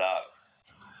way to the top.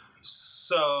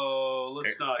 So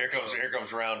let's not. Here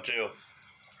comes round two.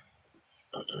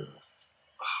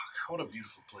 What a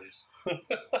beautiful place. I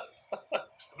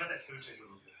bet that food tastes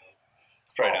really good.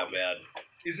 It's probably not bad.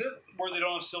 Is it where they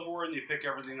don't have silverware and they pick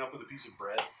everything up with a piece of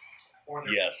bread? Or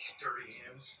their Yes. dirty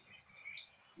hands.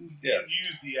 Yeah. You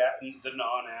use the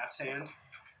non-ass hand.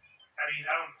 I mean,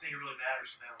 I don't think it really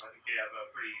matters to them. I think they have a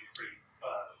pretty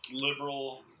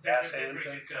Liberal they ass have hand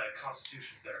pretty thing. good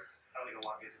constitutions there. I don't think a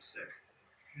lot gets them sick.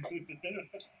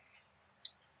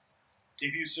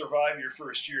 If you survive your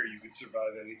first year, you could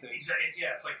survive anything. Exactly.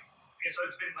 Yeah, it's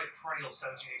been like perennial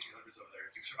 1800s over there.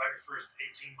 If you survive your first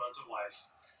 18 months of life,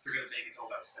 you're gonna make it till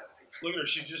about 70. Look at her.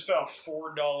 She just found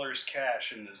 $4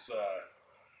 cash in this.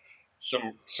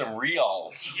 Some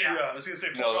reals. Yeah. I was gonna say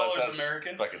 $4 No, that's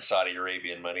American. fucking Saudi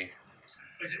Arabian money.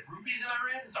 Is it rupees in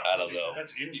Iran? It's not I don't rupees. know.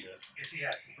 That's India. It's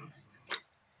rupees.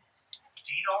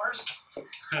 Dinars?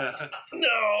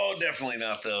 No, definitely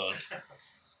not those.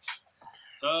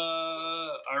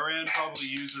 Iran probably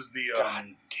uses the God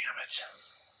damn it.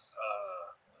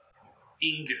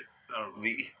 ingot. I don't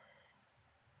know.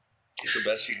 It's the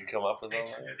best you can come up with on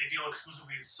that? They deal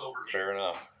exclusively in silver. Fair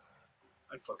enough.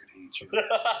 I fucking hate you.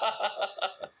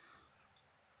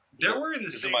 They're wearing the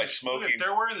This is same. my look smoking- at-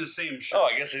 They're wearing the same shirt. Oh,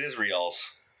 I guess it is reals.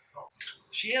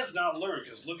 She has not learned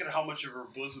because look at how much of her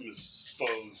bosom is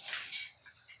exposed.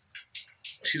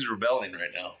 She's rebelling right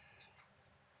now.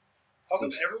 How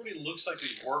come everybody looks like they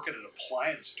work at an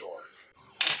appliance store?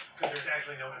 Because there's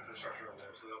actually no infrastructure over there,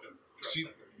 so they'll be dressed See,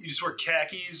 like they're- you just wear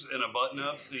khakis and a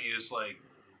button-up, and you just like,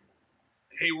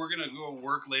 hey, we're gonna go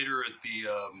work later at the.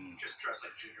 just dressed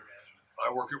like junior management.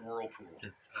 I work at Whirlpool,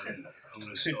 and I'm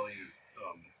gonna sell you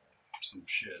some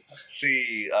shit.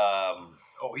 See,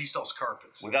 Oh, he sells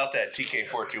carpets. without that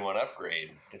TK421 upgrade,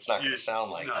 it's not going to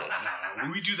sound like no, this. No.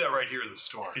 We do that right here in the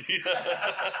store.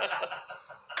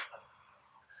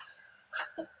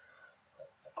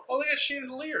 Oh, they got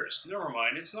chandeliers. Never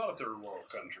mind. It's not a third world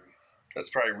country. That's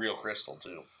probably real crystal,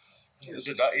 too. He is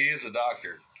a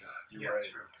doctor. God, you're Yeah, right.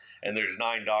 that's true. And there's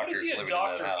 9 What doctors is he a living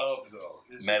doctor in that house. of, though?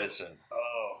 Is he- Medicine.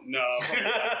 Oh, no.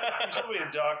 He's probably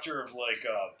a doctor of, like,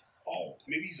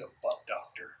 maybe he's a butt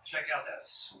doctor. Check out that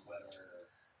sweater.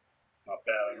 Not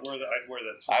bad. I'd wear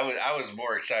that sweater. I was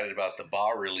more excited about the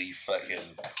bas relief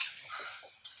fucking...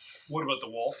 What about the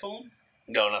wall phone?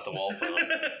 No, not the wall phone.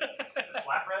 The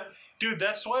flatbread? Dude,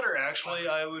 that sweater, actually,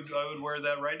 I would wear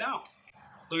that right now.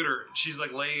 Look at her. She's,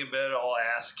 like, laying in bed all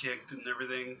ass-kicked and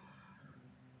everything.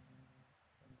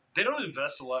 They don't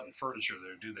invest a lot in furniture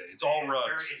there, do they? It's all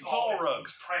rugs. It's all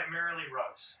rugs. Primarily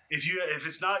rugs. If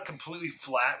it's not completely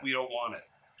flat, we don't want it.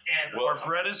 And Well, Our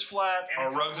bread is flat.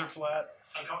 Our rugs are flat.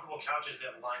 uncomfortable couches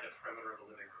that line the perimeter of the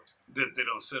living room. That they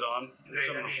don't sit on. They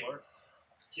sit on the I mean, floor.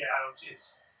 Yeah,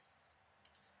 it's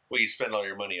Well, you spend all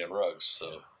your money on rugs,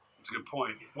 so That's a good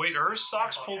point. Wait, are her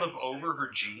socks pulled up over her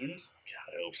jeans?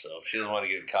 I hope so. She doesn't want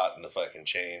to get caught in the fucking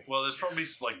chain. Well, there's probably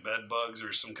like bed bugs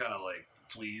or some kind of like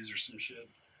fleas or some shit.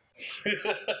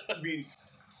 I mean,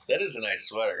 That is a nice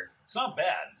sweater. it's not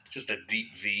bad. It's just a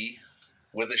deep V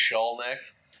with a shawl neck.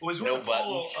 Well, he's No wearing a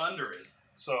polo buttons. under it,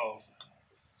 so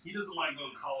he doesn't mind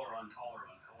going collar on collar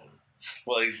on collar.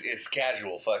 Well, it's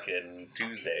casual fucking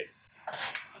Tuesday.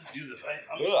 Dude,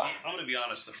 Ugh. I'm gonna be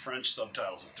honest. The French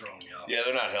subtitles have thrown me off. Yeah,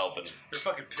 they're not helping. They're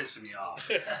fucking pissing me off.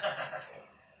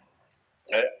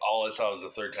 All I saw was the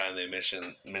third time they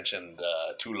mentioned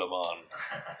Tout le monde.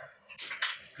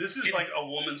 This is like a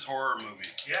woman's horror movie.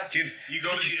 yeah. You go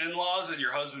to the in-laws and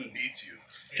your husband beats you.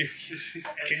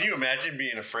 Can you imagine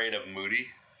being afraid of Moody?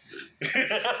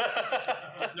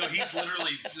 No, he's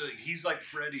literally he's like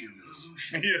Freddy in this.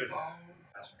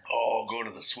 Oh, going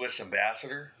to the Swiss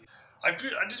ambassador? I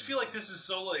just feel like this is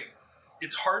so like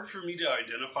it's hard for me to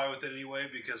identify with it anyway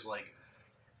because like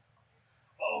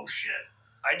oh shit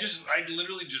I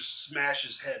literally just smash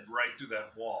his head right through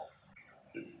that wall.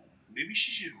 Maybe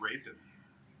she should rape him.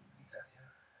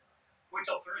 Wait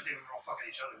till Thursday when we're all fucking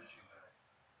each other.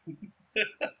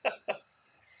 Then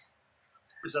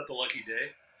Is that the lucky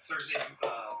day? Thursday, Man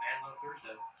Love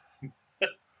Thursday.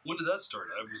 When did that start?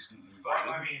 I was I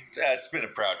invited. mean, It's been a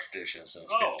proud tradition since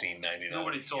Oh, 1599.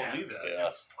 Nobody told me that. Yeah.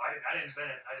 I didn't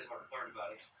invent it. I just learned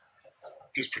about it.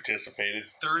 Just participated.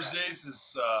 Thursdays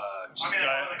is just I mean,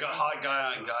 hot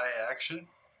guy on guy action.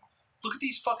 Look at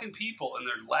these fucking people and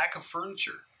their lack of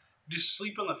furniture. Just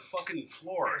sleep on the fucking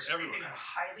floor They're sleeping everywhere. on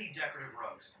highly decorative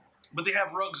rugs. But they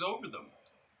have rugs over them.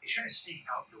 He's trying to sneak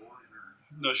outdoors.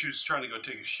 Or No, she was trying to go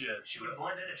take a shit. she would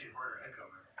blend in if she'd wear her head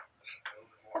cover. A little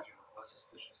bit more less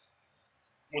suspicious.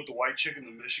 With the white chick in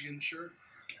the Michigan shirt?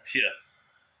 Yeah.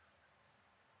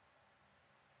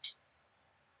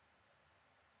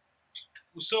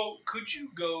 So, could you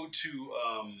go to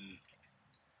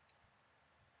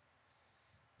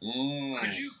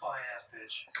Could you Spy ass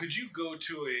bitch. could you go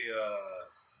to a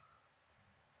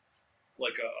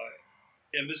like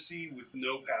a embassy with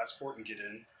no passport and get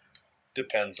in?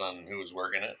 Depends on who was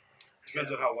working it.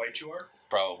 Depends on how white you are.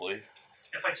 Probably.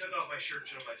 If I took off my shirt and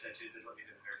showed my tattoos, they'd let me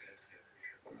do the American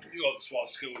embassy. You got the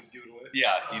swastika would give it away.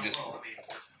 Yeah, you just Well, I mean,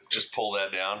 just pull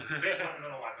that down. they want to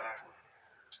know my back.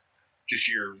 Just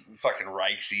your fucking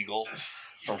Reichseagle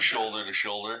from shoulder to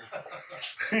shoulder.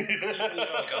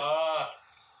 Like,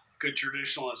 good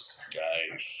traditionalist.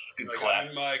 Nice. Good Like,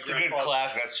 class. my It's a good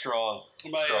class. That's strong.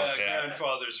 My Strong dad.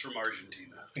 grandfather's from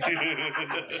Argentina. Like,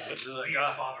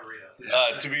 Via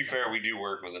Bavarita. To be fair, we do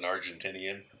work with an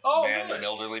Argentinian Oh, man, really? an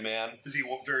elderly man. Is he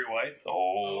very white?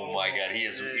 Oh my god, he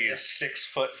is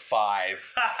 6'5".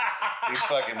 He's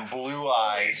fucking blue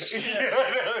eyed.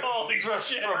 Holy He's from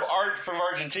shit. from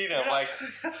Argentina. I'm like,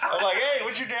 hey,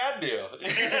 what'd your dad do?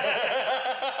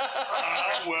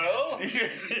 Well,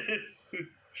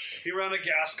 he ran a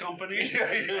gas company.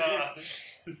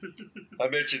 I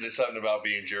mentioned something about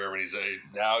being German. He's like,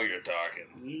 now you're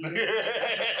talking.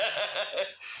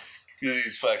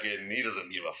 Because he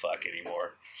doesn't give a fuck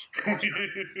anymore.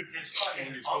 His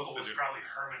fucking He's supposed uncle to was do. probably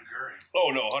Herman Goering.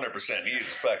 Oh no, 100%.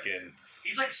 He's fucking.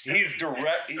 He's like He's 76,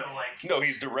 direct. So like, No,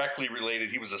 he's directly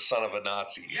related. He was a son of a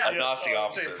Nazi, Yeah, a Nazi I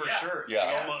would say officer. for Yeah. sure.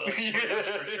 Yeah. Almost,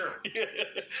 for sure.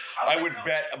 I would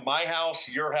bet my house,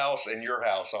 your house, and your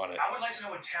house on it. I would like to know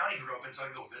what town he grew up in so I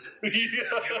can go visit him.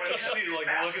 Just see, like,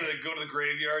 go to the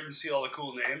graveyard and see all the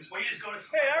cool names. Well, you just go to.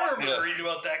 Hey, I remember Yeah. reading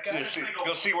about that guy.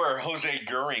 Go see where Jose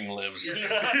Goering lives.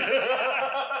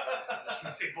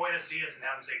 You say Buenos Dias and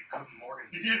have him say Guten Morgen.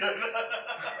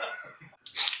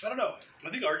 I don't know. I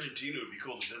think Argentina would be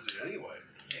cool to visit anyway.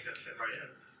 Yeah, you could fit right in.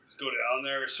 Go down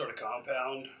there, sort of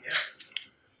compound. Yeah.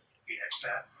 Be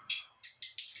expat.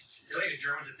 You're like the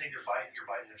Germans that think you're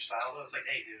biting their style though. It's like,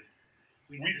 hey, dude.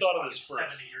 We did thought of fucking this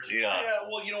first. 70 years ago. Yeah. Yeah,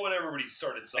 well, you know what? Everybody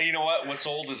started And something. you know what? What's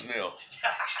old is new.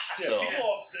 Yeah, So-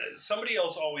 somebody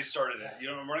else always started it. You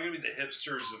know, we're not going to be the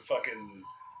hipsters of fucking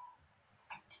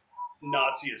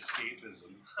Nazi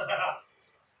escapism.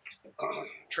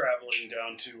 Traveling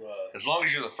down to As long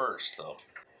as you're the first, though.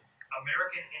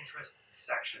 American Interests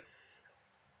section.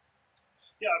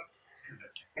 Yeah. It's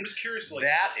convincing. I'm just curious, like,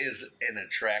 That is an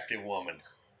attractive woman.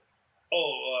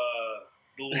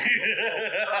 the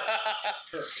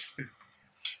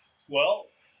well,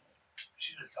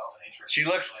 She's a dominatrix. She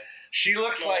looks- Like, She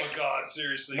looks oh like God,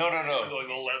 seriously, No. Like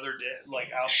the leather,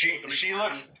 like outfit. she with the she big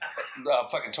looks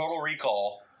fucking Total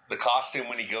Recall. The costume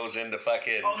when he goes into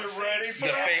fucking Oh, they're ready The for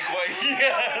the that? fake way.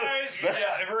 Yeah, Nice. That's-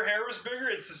 Yeah, if her hair was bigger,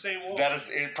 it's the same woman. that is.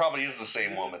 It probably is the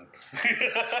same woman.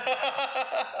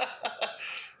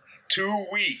 2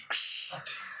 weeks.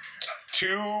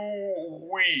 2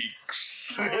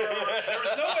 weeks. There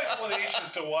was no explanation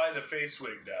as to why the face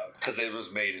wigged out. Because it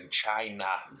was made in China.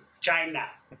 China.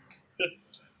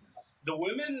 The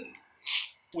women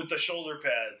with the shoulder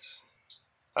pads,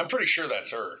 I'm pretty sure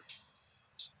that's her.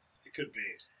 it could be.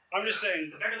 I'm just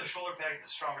saying. the bigger the shoulder peg, the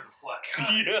stronger the flex.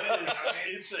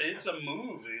 It's a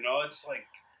move, you know. It's like,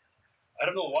 I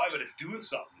don't know why, but it's doing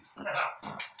something.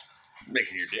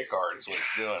 Making your dick hard is what it's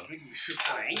It's doing. making me feel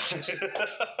kind of anxious.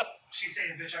 She's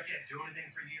saying, bitch, I can't do anything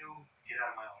for you. Get out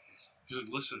of my office. She's like,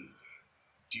 listen,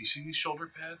 do you see these shoulder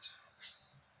pads?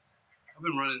 I've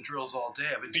been running drills all day.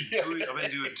 I've been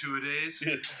doing 2-a-days.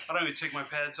 I don't even take my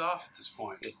pads off at this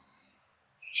point.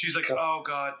 She's like, oh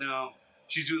God, no.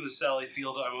 She's doing the Sally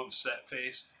Field I'm upset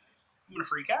face. I'm gonna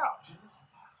freak out.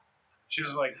 She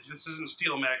was like, this isn't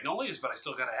Steel Magnolias, but I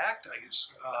still gotta act. I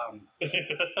just She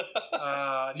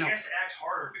no. has to act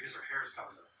harder because her hair is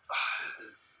covered up.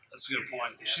 That's a good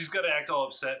point. She's got to act all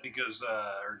upset because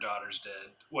her daughter's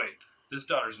dead. Wait, this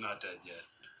daughter's not dead yet.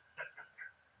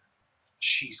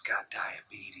 She's got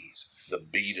diabetes. The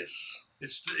beatus.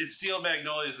 It's Steel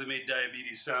Magnolias that made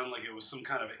diabetes sound like it was some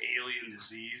kind of alien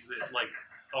disease that, like,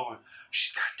 oh,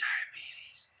 she's got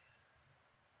diabetes.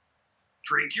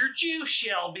 Drink your juice,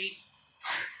 Shelby.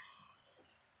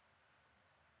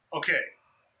 Okay.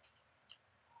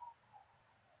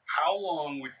 How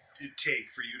long would it take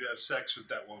for you to have sex with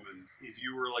that woman if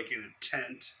you were, like, in a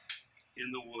tent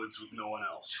in the woods with no one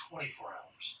else? 24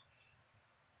 hours.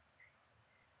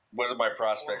 What are my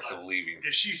prospects of leaving?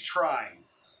 If she's trying,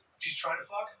 She's trying to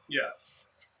fuck? yeah.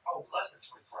 Oh, less than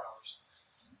 24 hours.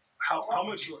 How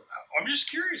much? I'm just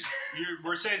curious.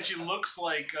 We're saying she looks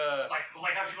like.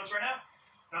 Like how she looks right now?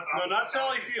 No, not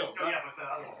Sally Field. No, yeah, but the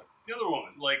other one. The other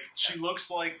woman, like she looks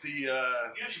like You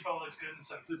know, she probably looks good in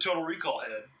some. the Total Recall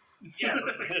head. Yeah,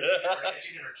 but like, if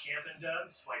she's in her camping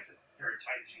duds, like very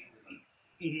tight jeans and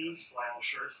a flannel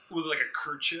shirt. With like a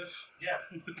kerchief. Yeah.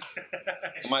 And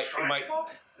she's Might- trying might- to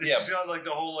fuck? And Yeah. she's got like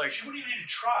the whole like. She wouldn't even need to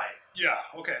try. Yeah.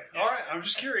 Okay. All right. I'm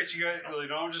just curious. You guys really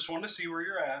don't. I just want to see where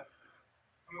you're at.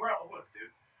 I mean, we're out in the woods, dude.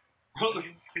 Well,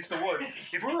 it's the woods.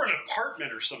 If we were in an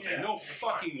apartment or something, Yeah, no it's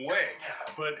fucking way.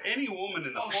 Yeah. But any woman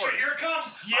in the Oh forest. shit, here it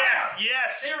comes! Yes, Fire!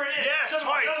 yes, There it is! yes, Another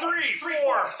one, twice, another one. 3, Three,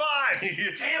 4, four. 5.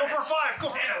 Damn Go it. for 5, go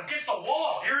for Man, it gets the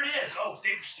wall. Here it is. Oh,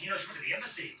 they, she went to the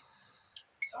embassy.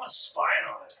 Someone's spying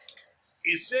on it.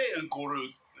 Ise Nkoro.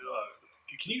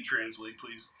 Can you translate,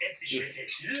 please?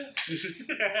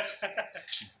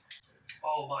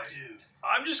 Oh, my dude.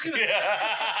 I'm just gonna.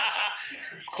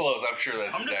 It's close. I'm sure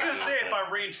that's. I'm just gonna exactly say, if I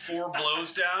rained 4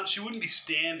 blows down, she wouldn't be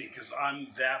standing because I'm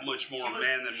that much more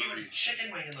man than he me. was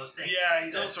chicken winging those things. Yeah, He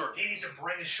those are. He needs to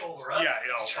bring his shoulder up. Yeah,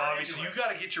 Turn obviously you into it.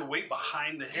 got to get your weight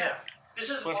behind the Yeah. hip. This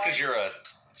is Well, it's why because you're a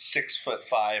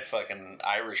 6'5" fucking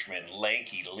Irishman,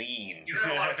 lanky, lean. you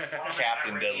got a lot of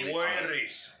Captain Dudley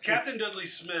Smith. Captain Dudley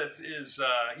Smith is,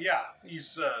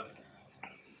 he's.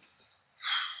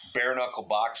 Bare knuckle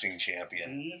boxing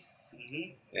champion. Mm-hmm,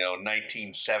 You know,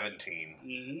 1917.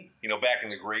 mm-hmm. You know, back in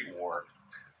the Great War.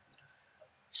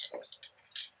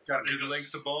 Got good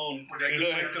length of bone. We're Got gonna good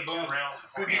get length of bone. rounds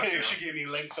before Good we game. touch She gave me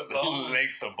length of Bone. bone.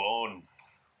 Length of bone.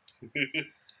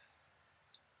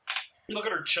 Look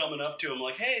at her chumming up to him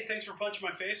like, "Hey, thanks for punching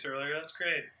my face earlier. That's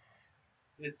great."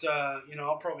 It,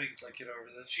 I'll probably like get over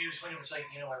this. She was like,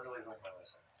 you know, I really like my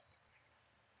lesson.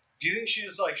 Do you think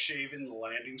she's like shaving the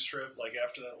landing strip like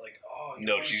after that? Like, oh you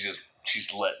No, know,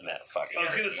 she's letting that fucking. I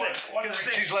was gonna say, One gonna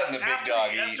thing- say, She's letting the big after,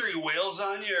 dog eat. After he wails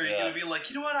on you, are you Yeah. gonna be like,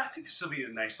 you know what? I think this will be a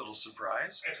nice little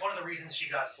surprise. It's one of the reasons she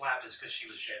got slapped is because she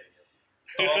was shaving it.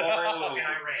 Oh, Fucking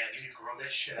Iran, you need to grow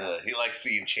this shit out. He likes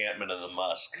the enchantment of the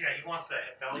musk. Yeah, he wants the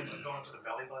belly button going up to the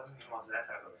belly button. He wants that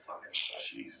type of fucking.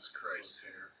 Jesus Christ!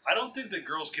 I don't think that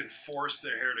girls can force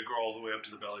their hair to grow all the way up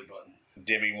to the belly button.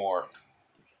 Demi Moore.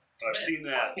 I've seen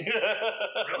that.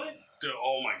 Really? Dude,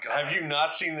 oh my god! Have you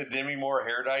not seen the Demi Moore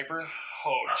hair diaper?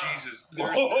 Oh Jesus!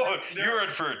 Oh, you're in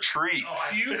for a treat. Oh,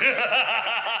 I Few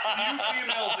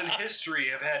females in history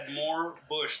have had more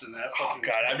bush than that Oh fucking.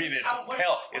 God! I mean, it's How- what-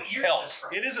 pelt. what It's year pelt. is this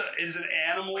from? It is an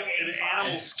animal, Like an 85?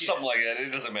 animal It's skin. something like that.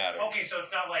 It doesn't matter. Okay, so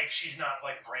it's not like she's not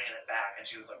like bringing it back, and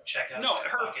she was like, check out. No, my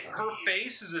fucking her knee.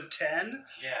 face is a 10,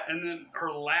 Yeah. and then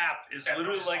her lap is That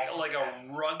literally is like also a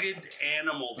 10. rugged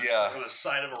animal that's Yeah. like on the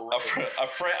side of a A, road. a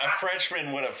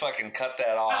Frenchman would have fucking cut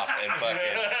that off and fucking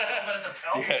Something as a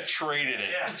pelt. yeah, traded it.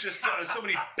 Yeah. Just so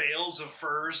many bales of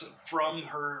furs from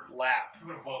her lap. You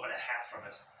would have woven a hat from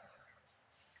it.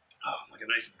 Oh, like a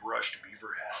nice brushed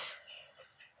beaver hat.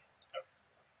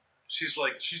 She's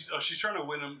trying to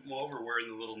win him over wearing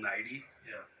the little nightie.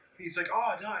 Yeah. He's like,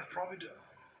 oh no, I'd probably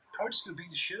just gonna beat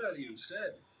the shit out of you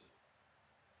instead.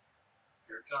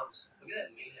 Here it comes. Look at that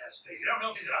mean ass face. You don't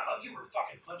know if he's gonna hug you or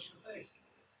fucking punch you in the face.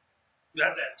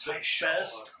 That's That the tight shovel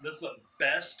best. look. That's the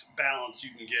best balance you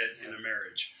can get in a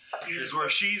marriage. He's Is where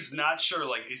she's not sure,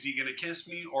 like, is he gonna kiss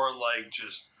me or like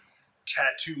just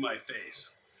tattoo my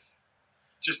face?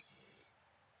 Just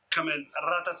come in,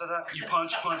 ra-ta-ta-ta, you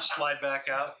punch, slide back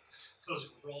out. those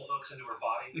roll hooks into her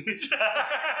body.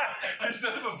 There's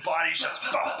nothing but body shots.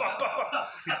 Bah, bah, bah,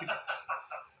 bah.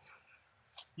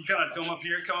 You kind of come up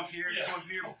here, Yeah. come up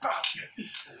here. Bah.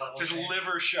 Level Just change.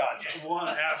 liver shots, one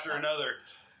after another.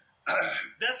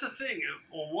 That's the thing.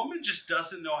 A woman just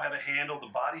doesn't know how to handle the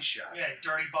body shot. Yeah,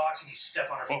 dirty box, and you step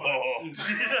on her foot. Oh,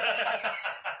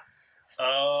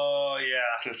 Oh yeah.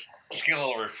 just get a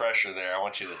little refresher there. I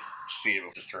want you to see it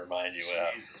just to remind you.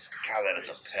 Jesus God, that is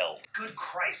a pelt. Good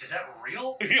Christ, is that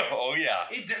real? Oh yeah.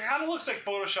 It kind of looks like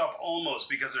Photoshop almost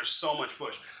because there's so much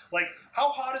bush. Like, how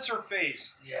hot is her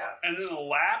face? Yeah. And then the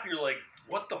lap, you're like,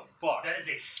 what the fuck? That is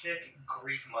a thick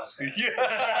Greek mustache.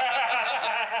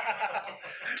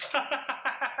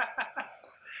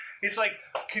 It's like,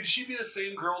 could she be the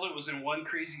same girl that was in One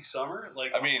Crazy Summer?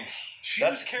 Like, I mean, she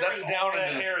that's- was carrying that's all down that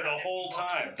into the- hair the whole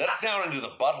time. that's down into the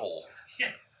butthole.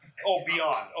 Oh,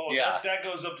 beyond. Oh, Yeah. that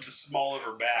goes up to the small of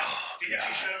her back. Do you think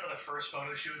she showed up at the first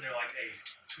photo shoot and they're like, hey,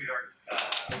 sweetheart,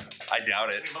 I doubt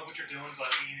it. we love what you're doing, but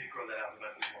we need to grow that out in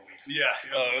about 3 more weeks. Yeah.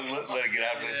 Let it get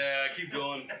out of it. Yeah, keep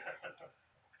going.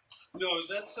 No,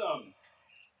 that's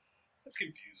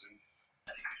confusing.